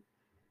time.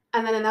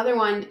 And then another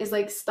one is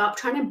like, stop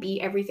trying to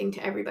be everything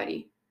to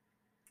everybody.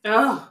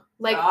 Oh,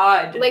 like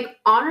God. Like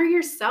honor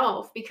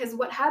yourself, because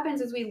what happens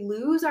is we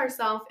lose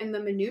ourselves in the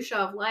minutia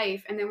of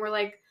life, and then we're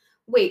like,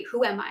 wait,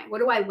 who am I? What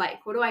do I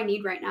like? What do I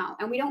need right now?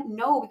 And we don't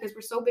know, because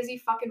we're so busy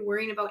fucking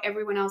worrying about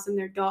everyone else and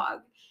their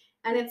dog.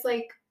 And it's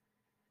like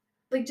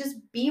just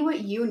be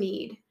what you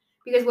need.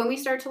 Because when we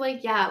start to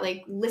like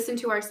listen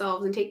to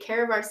ourselves and take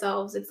care of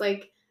ourselves, it's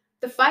like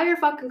the fire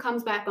fucking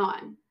comes back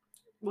on.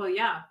 Well,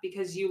 yeah,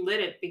 because you lit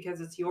it, because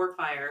it's your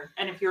fire.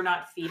 And if you're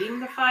not feeding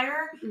the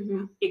fire,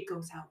 it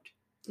goes out.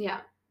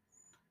 Yeah.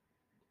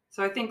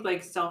 So I think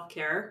like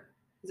self-care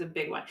is a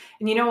big one.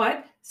 And you know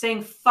what?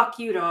 Saying fuck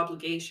you to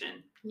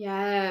obligation.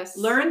 Yes.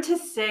 Learn to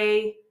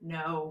say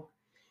no.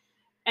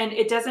 And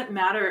it doesn't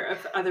matter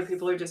if other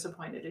people are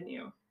disappointed in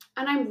you.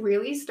 And I'm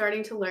really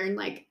starting to learn,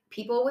 like,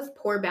 people with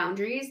poor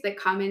boundaries that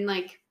come in,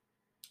 like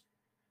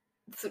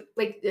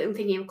I'm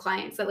thinking of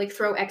clients that like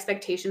throw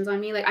expectations on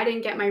me. Like, I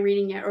didn't get my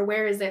reading yet, or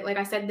where is it? Like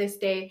I said this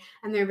day,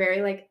 and they're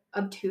very like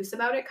obtuse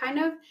about it kind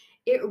of.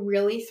 It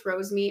really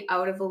throws me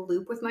out of a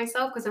loop with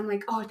myself, because I'm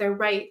like, oh, they're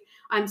right.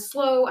 I'm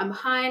slow. I'm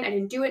behind. I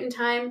didn't do it in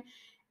time.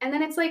 And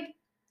then it's like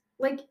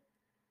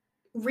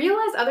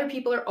realize other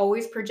people are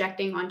always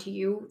projecting onto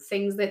you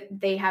things that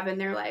they have in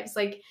their lives.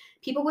 Like,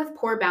 people with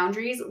poor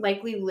boundaries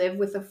likely live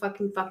with a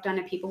fucking fuck ton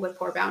of people with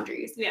poor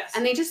boundaries. Yes.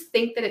 And they just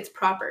think that it's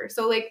proper.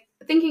 So like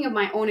thinking of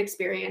my own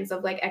experience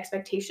of like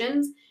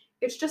expectations,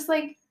 it's just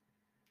like,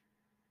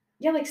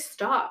 yeah, like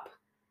stop,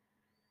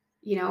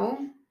 you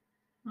know?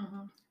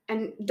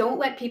 And don't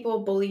let people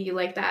bully you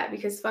like that,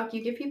 because fuck,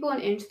 you give people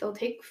an inch, they'll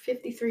take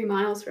 53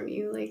 miles from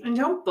you. Like, and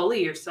don't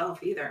bully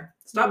yourself either.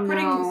 Stop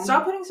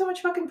putting so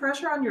much fucking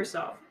pressure on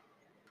yourself.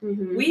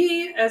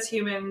 We as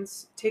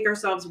humans take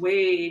ourselves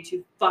way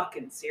too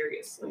fucking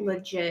seriously.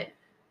 Legit.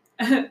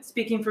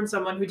 Speaking from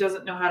someone who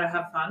doesn't know how to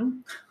have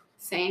fun.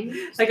 Same.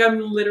 Like, I'm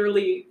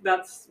literally,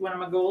 that's one of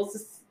my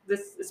goals.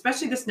 This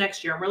especially this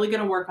next year, I'm really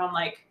gonna work on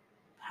like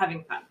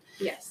having fun.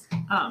 Yes.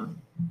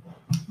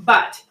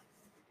 But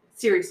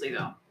seriously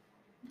though.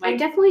 Like, and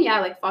definitely,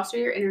 yeah, like foster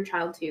your inner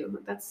child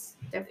too. That's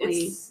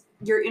definitely,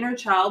 your inner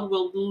child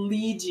will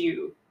lead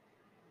you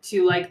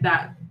to like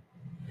that.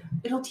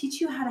 It'll teach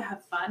you how to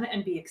have fun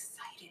and be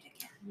excited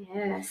again.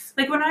 Yes.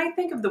 Like, when I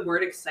think of the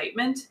word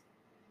excitement,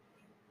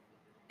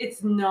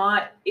 it's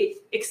not,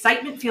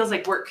 excitement feels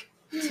like work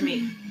to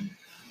me.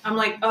 I'm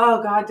like,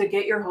 oh God, to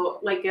get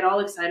get all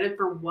excited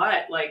for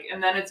what? Like,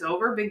 and then it's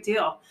over, big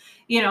deal.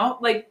 You know,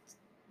 like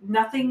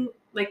nothing,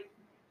 like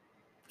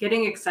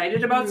getting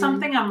excited about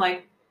something, I'm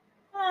like,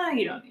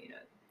 you don't need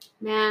it.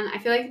 Man, I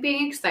feel like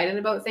being excited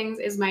about things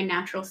is my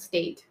natural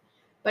state,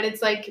 but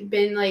it's like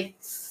been like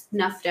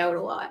snuffed out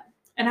a lot.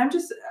 And I'm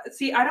just,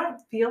 I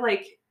don't feel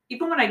like,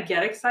 even when I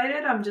get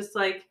excited, I'm just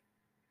like,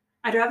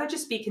 I'd rather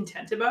just be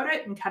content about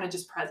it and kind of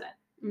just present.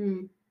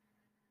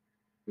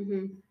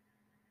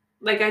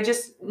 Like, I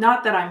just,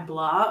 not that I'm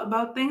blah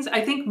about things.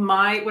 I think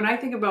when I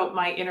think about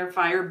my inner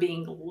fire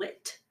being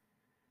lit,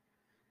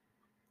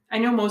 I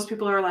know most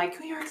people are like,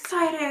 oh, you're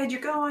excited, you're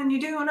going, you're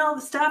doing all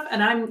the stuff.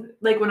 And I'm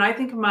like, when I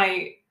think of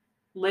my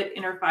lit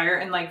inner fire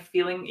and like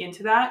feeling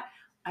into that,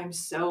 I'm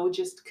so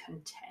just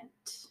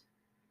content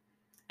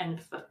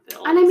and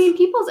fulfilled. And I mean,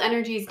 people's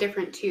energy is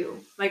different too.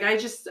 Like, I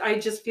just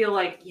feel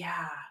like,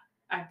 yeah,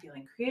 I'm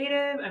feeling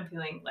creative. I'm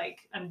feeling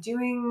like I'm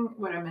doing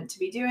what I'm meant to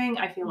be doing.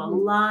 I feel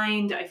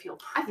aligned. I feel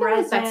present. I feel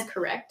like that's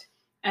correct.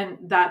 And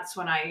that's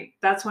when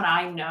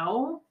I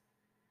know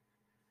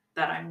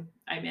that I'm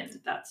in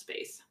that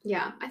space.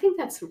 Yeah, I think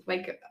that's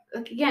like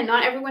again,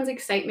 not everyone's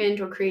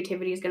excitement or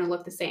creativity is going to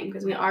look the same,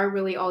 because we are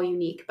really all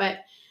unique. But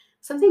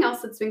something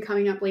else that's been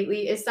coming up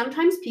lately is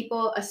sometimes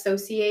people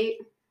associate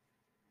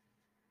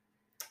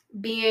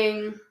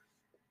being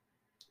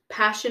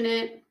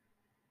passionate.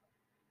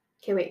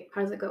 Okay, wait,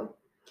 how does it go?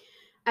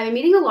 I've been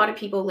meeting a lot of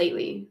people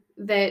lately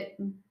that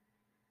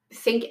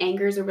think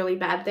anger is a really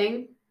bad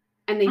thing.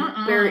 And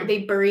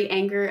they bury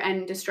anger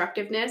and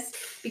destructiveness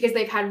because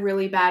they've had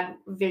really bad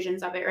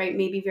visions of it, right?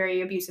 Maybe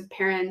very abusive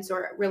parents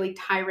or really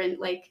tyrant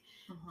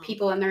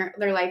people in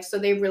their life. So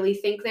they really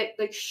think that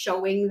like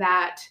showing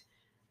that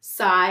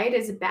side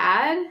is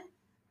bad.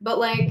 But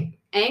like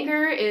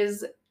anger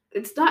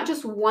it's not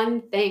just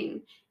one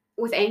thing.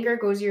 With anger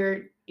goes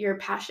your your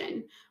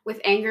passion.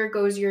 With anger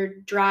goes your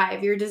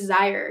drive, your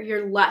desire,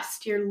 your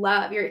lust, your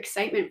love, your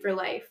excitement for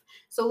life.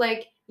 So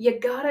like, you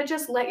gotta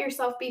just let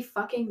yourself be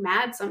fucking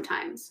mad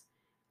sometimes.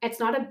 It's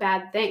not a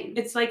bad thing.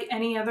 It's like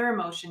any other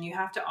emotion. You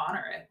have to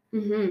honor it.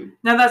 Mm-hmm.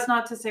 Now, that's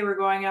not to say we're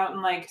going out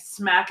and like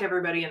smack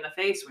everybody in the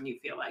face when you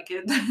feel like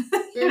it,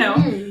 you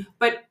Mm-hmm. know,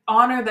 but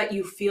honor that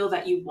you feel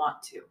that you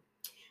want to.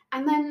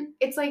 And then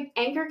it's like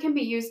anger can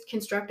be used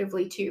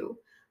constructively too.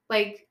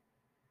 Like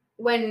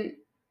when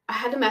I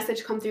had a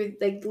message come through,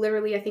 like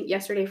literally, I think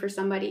yesterday for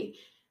somebody,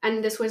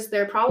 and this was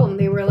their problem.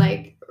 They were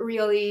like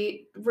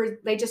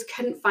they just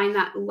couldn't find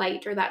that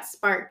light or that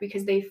spark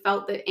because they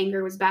felt that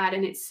anger was bad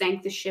and it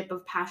sank the ship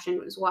of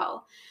passion as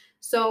well.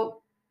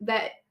 So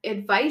that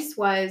advice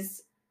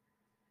was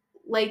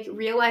like,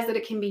 realize that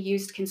it can be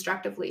used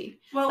constructively.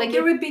 Well, like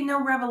there would be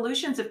no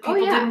revolutions if people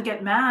yeah. didn't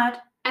get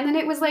mad. And then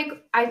it was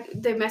like,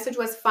 the message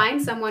was,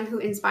 find someone who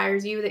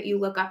inspires you that you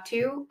look up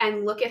to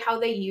and look at how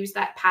they use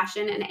that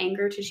passion and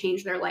anger to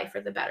change their life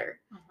for the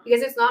better. Mhm.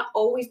 Because it's not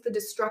always the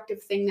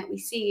destructive thing that we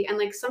see. And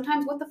like,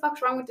 sometimes what the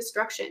fuck's wrong with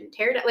destruction?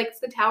 Tear it out. Like, it's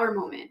the tower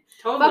moment.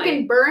 Totally.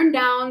 Fucking burn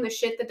down the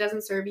shit that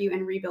doesn't serve you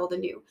and rebuild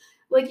anew.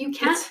 Like, you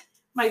can't. It's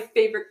my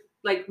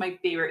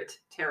favorite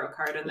tarot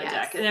card in the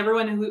deck. And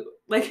everyone who,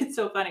 like, it's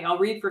so funny. I'll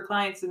read for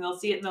clients and they'll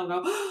see it and they'll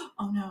go,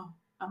 oh no.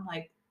 I'm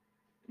like,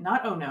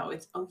 not oh no,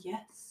 it's oh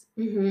yes.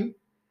 Mm-hmm.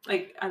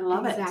 Like, I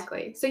love it.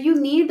 Exactly. So you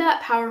need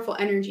that powerful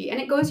energy, and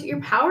it goes, your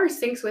power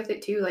syncs with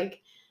it too.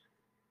 Like,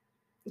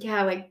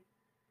 yeah, like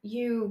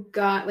you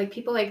got like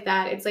people like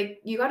that. It's like,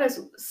 you got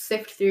to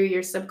sift through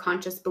your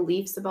subconscious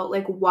beliefs about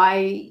like why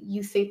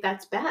you think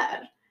that's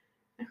bad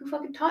and who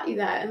fucking taught you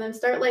that. And then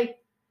start like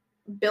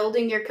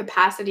building your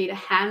capacity to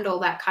handle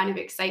that kind of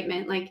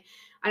excitement. Like,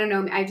 I don't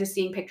know, I've just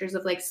seen pictures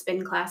of like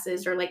spin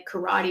classes or like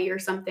karate or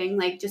something.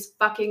 Like, just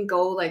fucking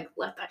go, like,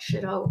 let that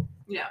shit out.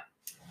 Yeah.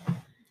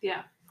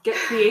 Yeah. Get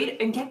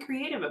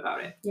creative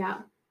about it. Yeah.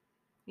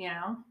 You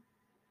know?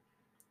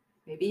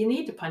 Maybe you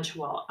need to punch a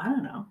wall. I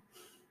don't know.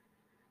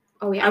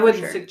 Oh yeah. I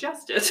wouldn't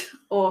suggest it.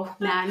 Oh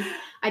man.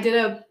 I did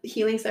a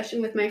healing session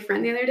with my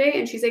friend the other day,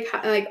 and she's like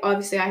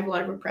obviously I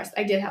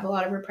did have a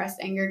lot of repressed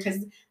anger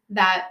because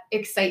that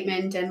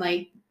excitement and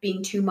like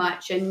being too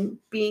much and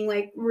being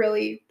like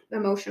really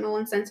emotional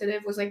and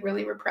sensitive was like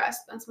really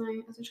repressed. That's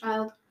when as a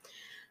child.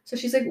 So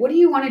she's like, what do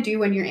you want to do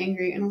when you're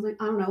angry? And I was like,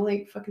 I don't know,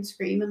 like fucking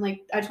scream and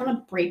like, I just want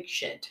to break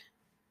shit.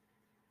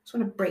 I just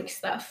want to break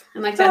stuff.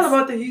 And like, it's all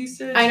about the he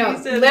said. I know.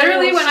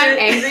 Literally when I'm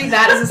angry,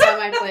 that is the song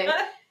I play.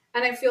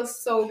 And it feels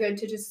so good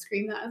to just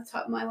scream that at the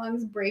top of my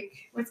lungs.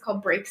 What's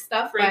called Break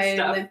Stuff by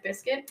Limp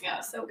Bizkit.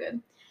 Yeah, so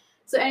good.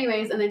 So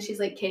anyways, and then she's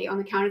like, Kate, on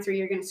the count of 3,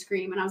 you're going to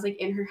scream. And I was like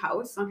in her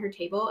house on her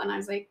table. And I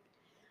was like,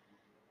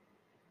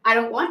 I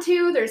don't want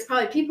to. There's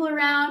probably people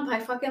around, but I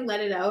fucking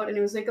let it out. And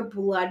it was like a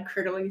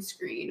blood-curdling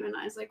scream. And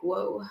I was like,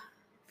 whoa,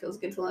 feels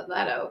good to let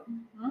that out.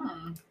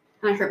 And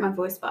I hurt my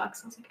voice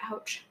box. I was like,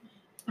 ouch.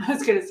 I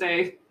was going to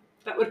say,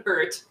 that would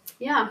hurt.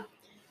 Yeah,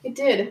 it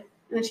did. And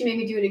then she made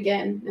me do it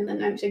again. And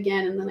then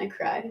again. And then I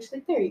cried. And she's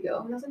like, there you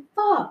go. And I was like,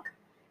 fuck.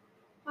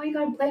 Why you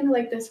gotta play me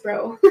like this,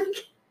 bro?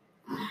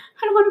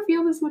 I don't want to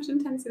feel this much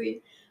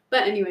intensity.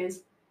 But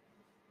anyways,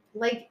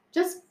 like,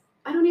 just,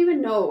 I don't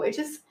even know.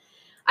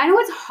 I know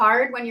it's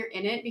hard when you're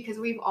in it because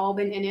we've all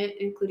been in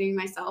it, including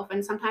myself,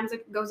 and sometimes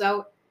it goes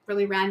out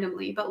really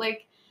randomly, but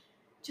like,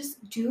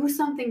 just do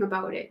something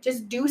about it.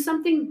 Just do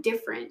something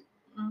different.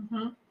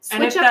 Mm-hmm.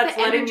 And if that's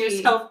letting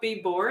yourself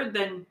be bored,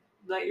 then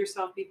let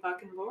yourself be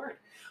fucking bored.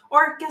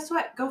 Or guess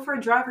what? Go for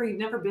a drive where you've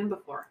never been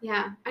before.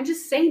 Yeah. And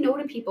just say no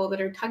to people that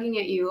are tugging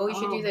at you. Oh, you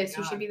should do this.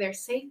 You should be there.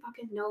 Say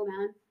fucking no,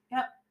 man.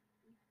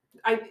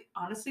 Yep.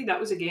 Honestly, that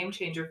was a game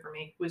changer for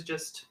me, was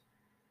just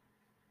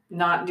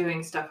not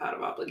doing stuff out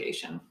of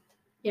obligation.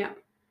 Yeah.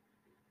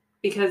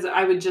 Because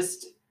I would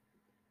just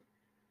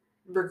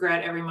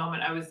regret every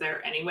moment I was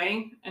there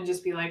anyway and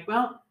just be like,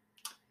 well,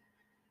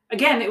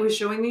 again, it was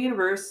showing the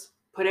universe,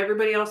 put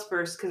everybody else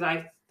first because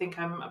I think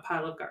I'm a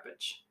pile of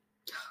garbage.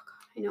 Oh,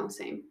 God, I know,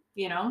 same.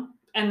 You know?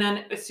 And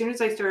then as soon as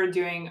I started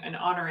doing an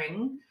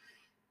honoring,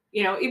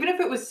 you know, even if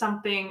it was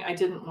something I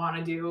didn't want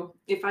to do,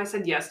 if I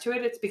said yes to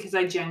it, it's because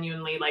I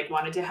genuinely like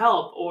wanted to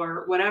help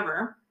or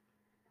whatever.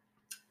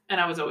 And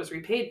I was always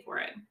repaid for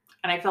it.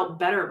 And I felt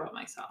better about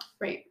myself.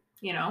 Right.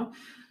 You know?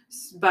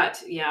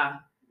 But yeah,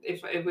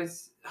 if it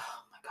was,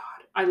 oh my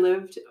God, I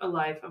lived a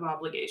life of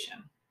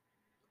obligation.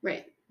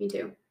 Right. Me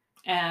too.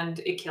 And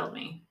it killed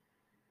me.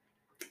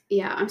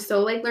 Yeah, I'm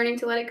still like learning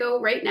to let it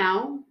go. Right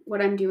now,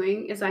 what I'm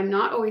doing is I'm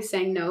not always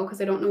saying no because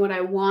I don't know what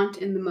I want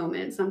in the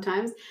moment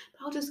sometimes,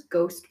 but I'll just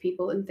ghost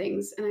people and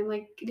things. And I'm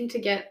like, I need to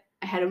get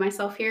ahead of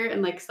myself here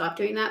and like stop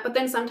doing that. But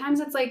then sometimes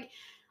it's like,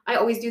 I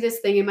always do this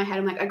thing in my head.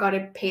 I'm like, I got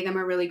to pay them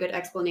a really good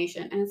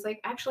explanation. And it's like,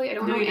 actually, I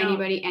don't owe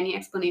anybody any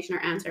explanation or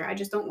answer. I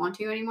just don't want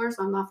to anymore.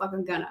 So I'm not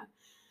fucking gonna.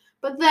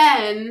 But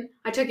then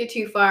I took it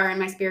too far and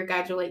my spirit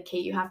guides were like,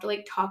 Kate, you have to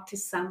like talk to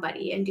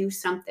somebody and do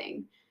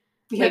something.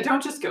 Yeah, like,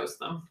 don't just ghost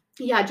them.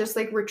 Yeah, just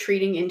like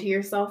retreating into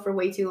yourself for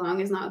way too long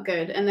is not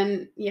good. And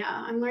then, yeah,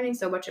 I'm learning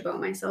so much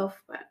about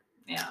myself, but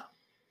yeah,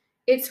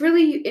 It's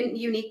really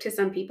unique to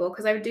some people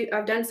because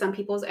I've done some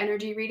people's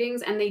energy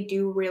readings and they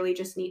do really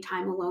just need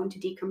time alone to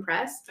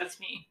decompress. That's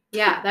me.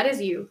 Yeah, that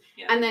is you.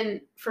 Yeah. And then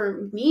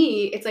for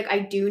me, it's like I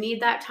do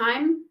need that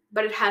time,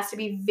 but it has to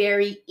be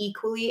very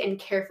equally and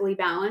carefully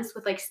balanced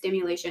with like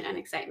stimulation and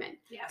excitement.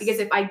 Yes. Because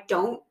if I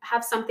don't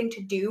have something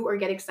to do or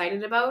get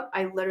excited about,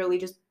 I literally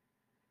just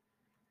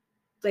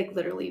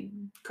literally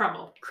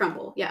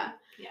crumble. Yeah.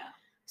 Yeah.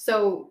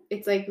 So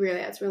it's like really,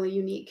 that's really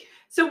unique.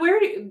 So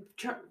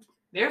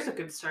there's a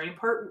good starting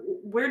part.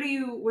 Where do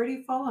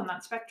you fall on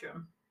that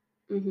spectrum?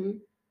 Mm-hmm.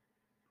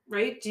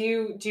 Right?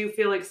 Do you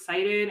feel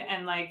excited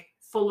and like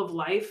full of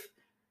life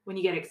when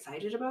you get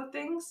excited about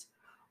things?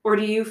 Or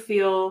do you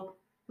feel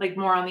like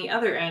more on the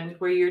other end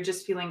where you're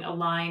just feeling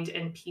aligned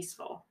and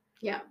peaceful?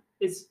 Yeah.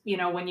 Is,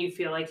 when you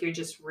feel like you're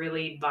just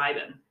really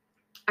vibing.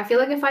 I feel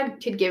like if I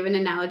could give an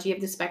analogy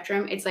of the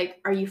spectrum, it's like,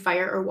 are you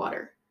fire or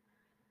water?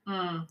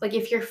 Like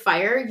if you're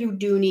fire, you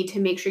do need to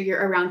make sure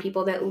you're around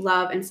people that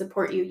love and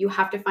support you. You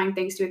have to find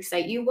things to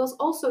excite you whilst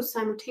also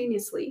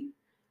simultaneously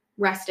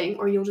resting,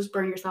 or you'll just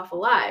burn yourself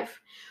alive.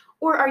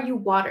 Or are you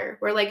water,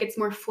 where like it's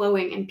more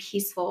flowing and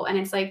peaceful, and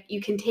it's like you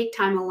can take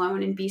time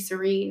alone and be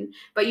serene,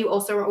 but you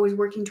also are always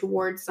working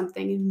towards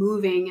something and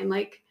moving, and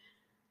like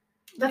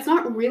that's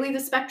not really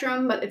the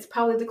spectrum, but it's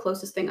probably the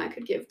closest thing I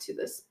could give to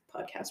this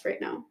podcast right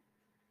now.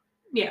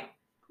 Yeah,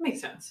 makes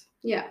sense.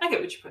 Yeah, I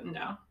get what you're putting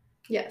down.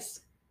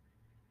 Yes.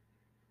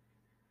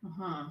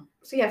 Mm-hmm.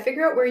 So yeah,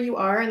 figure out where you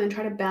are and then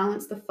try to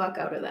balance the fuck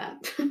out of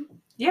that.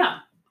 Yeah.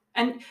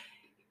 And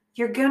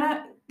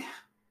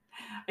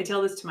I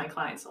tell this to my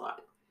clients a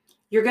lot.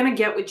 You're going to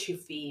get what you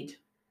feed,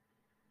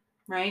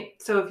 right?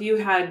 So if you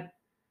had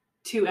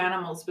 2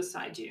 animals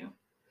beside you,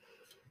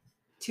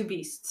 2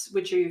 beasts,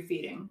 which are you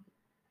feeding?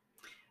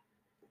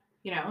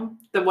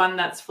 The one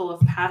that's full of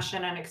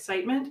passion and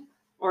excitement,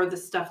 or the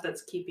stuff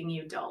that's keeping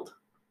you dulled?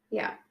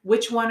 Yeah.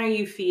 Which one are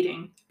you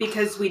feeding?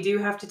 Because we do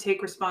have to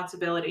take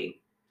responsibility.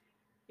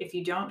 If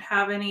you don't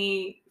have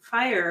any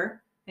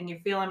fire and you're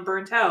feeling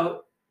burnt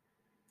out,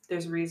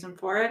 there's a reason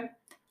for it.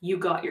 You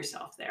got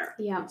yourself there.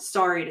 Yeah.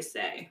 Sorry to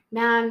say.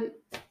 Man,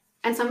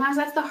 and sometimes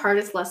that's the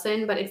hardest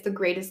lesson, but it's the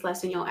greatest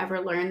lesson you'll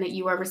ever learn, that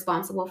you are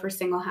responsible for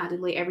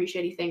single-handedly every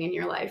shitty thing in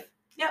your life.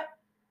 Yep.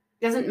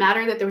 It doesn't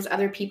matter that there was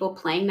other people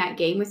playing that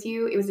game with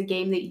you. It was a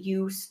game that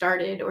you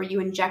started or you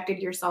injected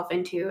yourself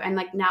into. And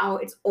like now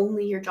it's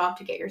only your job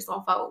to get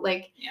yourself out.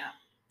 Like, yeah.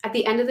 At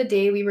the end of the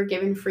day, we were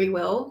given free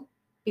will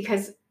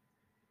because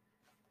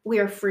we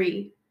are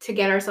free to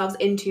get ourselves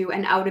into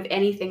and out of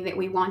anything that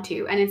we want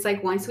to. And it's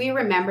like, once we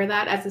remember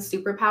that as a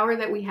superpower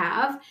that we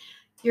have,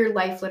 your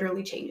life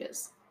literally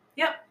changes.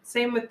 Yep.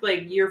 Same with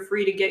like, you're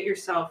free to get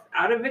yourself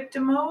out of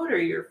victim mode or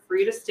you're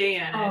free to stay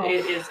in it.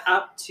 It is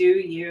up to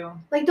you.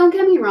 Like, don't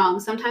get me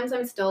wrong. Sometimes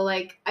I'm still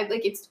like,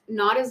 it's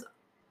not as,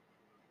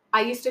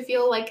 I used to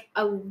feel like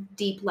a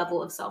deep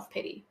level of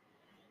self-pity.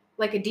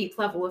 Like a deep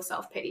level of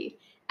self-pity.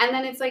 And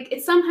then it's like,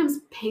 it sometimes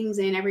pings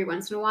in every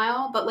once in a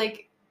while, but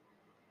like,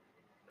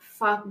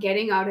 fuck,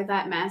 getting out of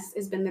that mess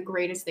has been the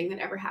greatest thing that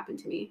ever happened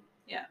to me.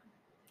 Yeah.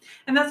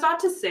 And that's not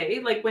to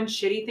say, like, when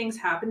shitty things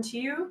happen to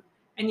you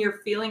and you're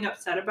feeling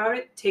upset about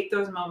it, take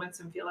those moments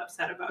and feel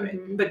upset about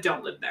it, but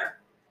don't live there.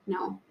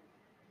 No.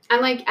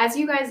 And like, as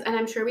you guys, and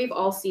I'm sure we've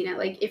all seen it,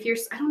 like if you're,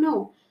 I don't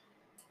know,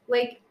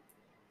 like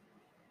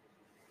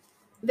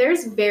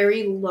there's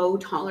very low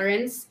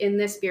tolerance in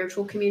the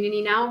spiritual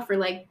community now for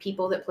like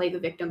people that play the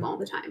victim all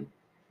the time.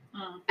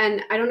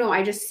 And I don't know,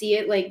 I just see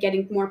it like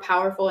getting more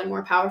powerful and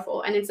more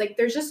powerful. And it's like,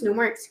 there's just no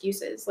more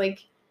excuses. Like,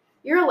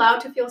 you're allowed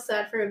to feel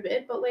sad for a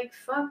bit, but like,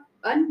 fuck,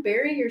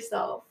 unbury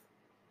yourself.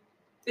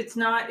 It's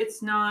not,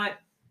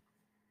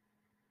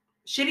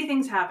 shitty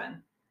things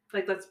happen.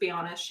 Like, let's be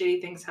honest, shitty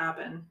things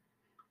happen,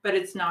 but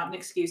it's not an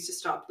excuse to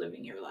stop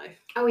living your life.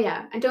 Oh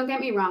yeah. And don't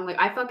get me wrong.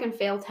 Like, I fucking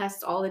fail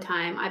tests all the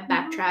time. I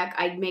backtrack.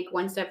 I make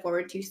 1 step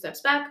forward, 2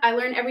 steps back. I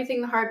learn everything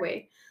the hard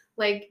way.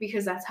 Like,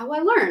 because that's how I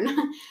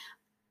learn.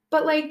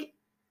 But like,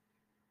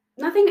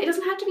 it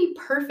doesn't have to be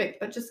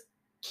perfect, but just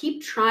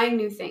keep trying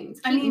new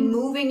things. Keep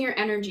moving your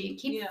energy.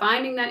 Keep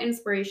finding that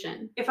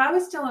inspiration. If I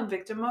was still in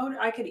victim mode,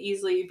 I could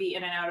easily be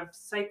in and out of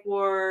psych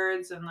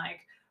wards and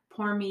like,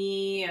 poor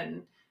me,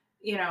 and,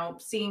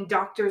 seeing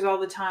doctors all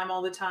the time,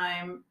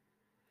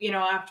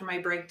 after my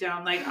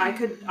breakdown. Like, I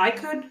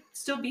could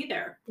still be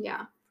there.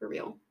 Yeah, for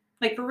real.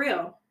 Like, for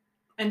real.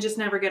 And just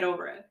never get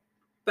over it.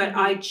 But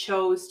I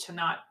chose to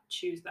not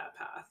choose that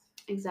path.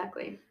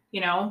 Exactly.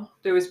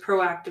 There was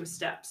proactive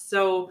steps.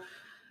 So,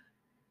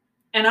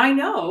 and I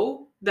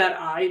know that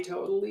I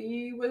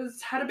totally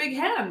had a big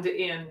hand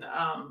in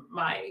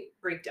my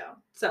breakdown.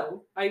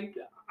 So I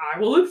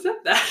will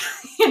accept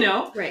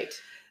that, Right.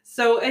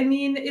 So, I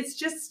mean, it's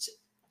just,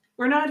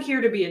 we're not here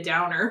to be a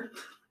downer,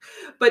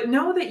 but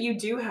know that you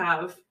do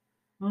have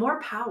more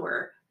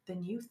power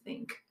than you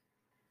think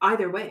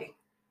either way.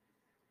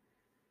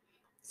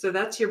 So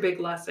that's your big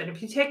lesson.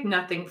 If you take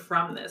nothing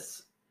from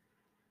this,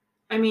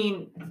 I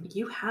mean,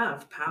 you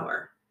have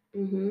power.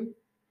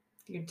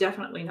 You're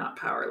definitely not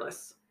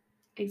powerless.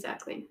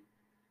 Exactly.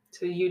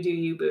 So you do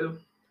you, boo.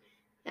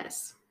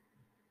 Yes.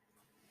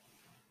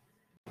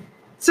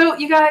 So,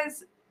 you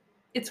guys,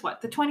 it's what,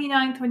 the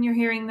 29th when you're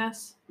hearing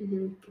this?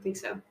 I think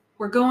so.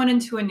 We're going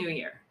into a new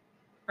year,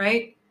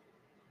 right?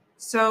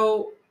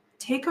 So,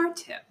 take our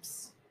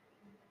tips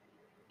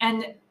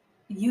and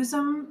use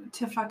them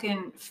to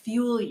fucking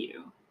fuel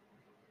you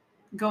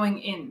going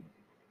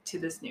into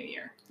this new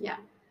year. Yeah.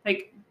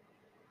 Like,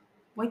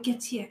 what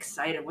gets you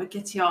excited? What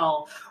gets you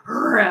all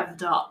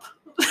revved up?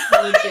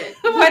 Legit.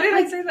 Why did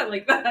I say that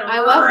like that? I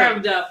love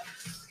revved it. up.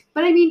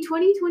 But I mean,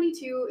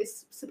 2022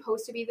 is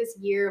supposed to be this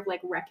year of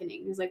like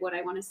reckoning, is like what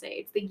I want to say.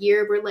 It's the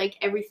year where like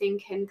everything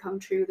can come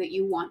true that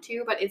you want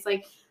to, but it's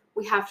like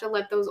we have to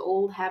let those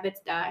old habits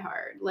die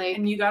hard. Like,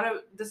 And you gotta,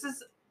 this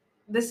is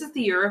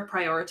the year of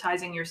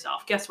prioritizing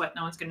yourself. Guess what?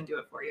 No one's gonna do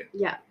it for you.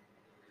 yeah.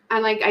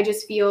 And like, I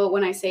just feel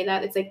when I say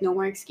that, it's like no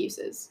more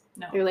excuses.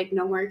 No. They're like,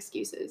 no more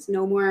excuses.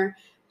 No more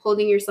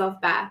holding yourself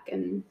back.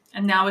 And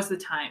now is the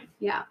time.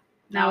 yeah.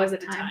 Now is the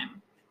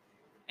time.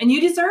 And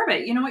you deserve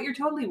it. You know what? You're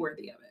totally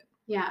worthy of it.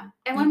 Yeah.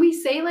 And when we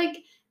say like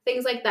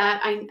things like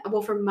that,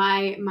 from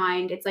my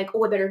mind, it's like,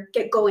 oh, I better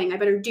get going. I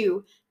better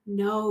do.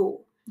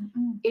 No.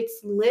 Mm-mm.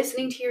 It's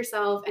listening to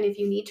yourself. And if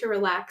you need to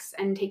relax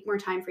and take more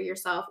time for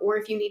yourself, or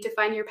if you need to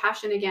find your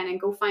passion again and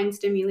go find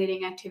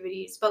stimulating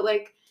activities, but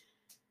like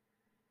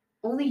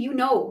only you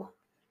know.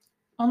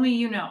 Only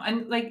you know.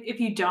 And like, if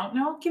you don't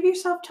know, give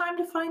yourself time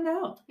to find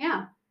out.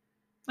 Yeah.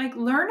 Like,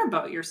 learn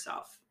about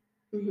yourself.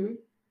 Mm-hmm.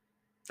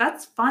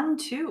 That's fun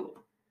too.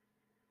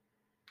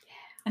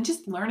 And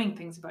just learning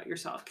things about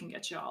yourself can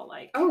get you all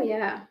like, oh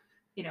yeah,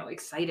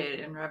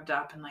 excited and revved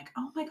up and like,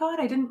 oh my God,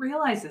 I didn't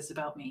realize this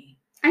about me.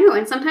 I know.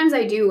 And sometimes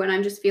I do when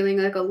I'm just feeling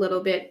like a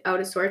little bit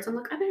out of sorts. I'm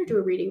like, I better do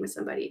a reading with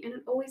somebody. And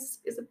it always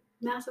is a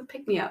massive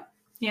pick me up.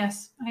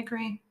 Yes, I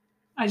agree.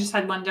 I just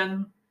had one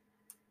done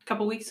a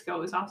couple weeks ago.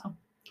 It was awesome.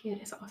 Yeah,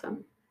 it's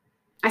awesome.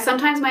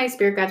 Sometimes my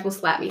spirit guides will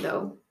slap me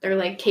though. They're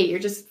like, Kate, you're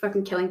just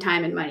fucking killing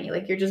time and money.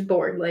 Like, you're just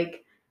bored.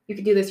 Like, you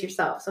could do this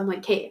yourself. So I'm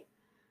like, Kate,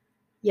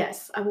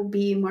 yes, I will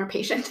be more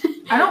patient.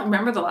 I don't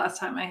remember the last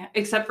time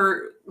it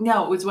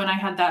was when I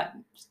had that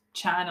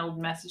channeled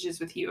messages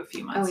with you a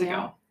few months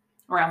ago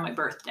around my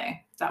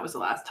birthday. That was the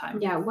last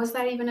time. Yeah. Was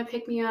that even a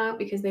pick me up?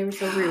 Because they were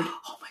so rude.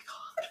 Oh my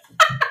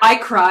God. I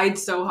cried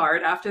so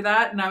hard after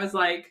that. And I was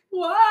like,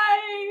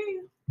 why?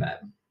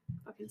 But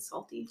fucking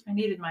salty. I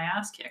needed my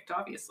ass kicked,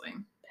 obviously.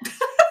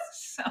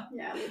 So,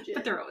 yeah, legit.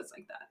 But they're always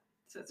like that.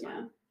 So it's fine.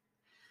 Yeah.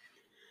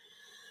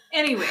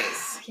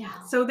 Anyways,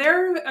 yeah. So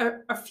there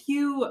are a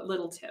few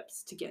little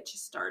tips to get you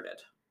started.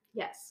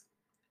 Yes.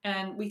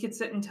 And we could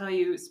sit and tell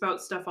you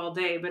about stuff all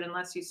day, but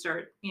unless you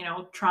start,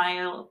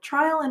 trial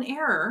and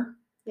error,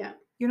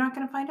 you're not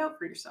going to find out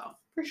for yourself.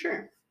 For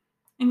sure.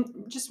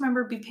 And just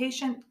remember, be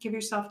patient, give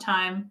yourself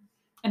time,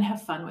 and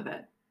have fun with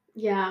it.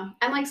 Yeah.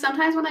 And like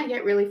sometimes when I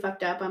get really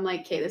fucked up, I'm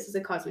like, okay, this is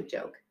a cosmic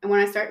joke. And when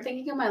I start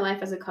thinking of my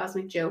life as a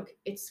cosmic joke,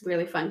 it's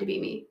really fun to be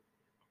me.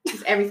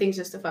 Because everything's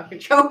just a fucking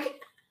joke.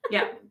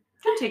 Yeah.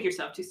 Don't take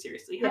yourself too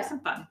seriously. Have some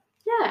fun.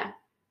 Yeah.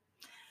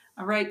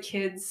 All right,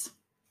 kids.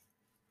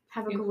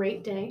 Have a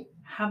great day.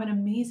 Have an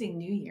amazing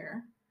new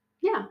year.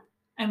 Yeah.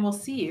 And we'll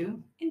see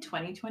you in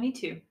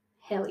 2022.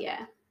 Hell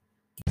yeah.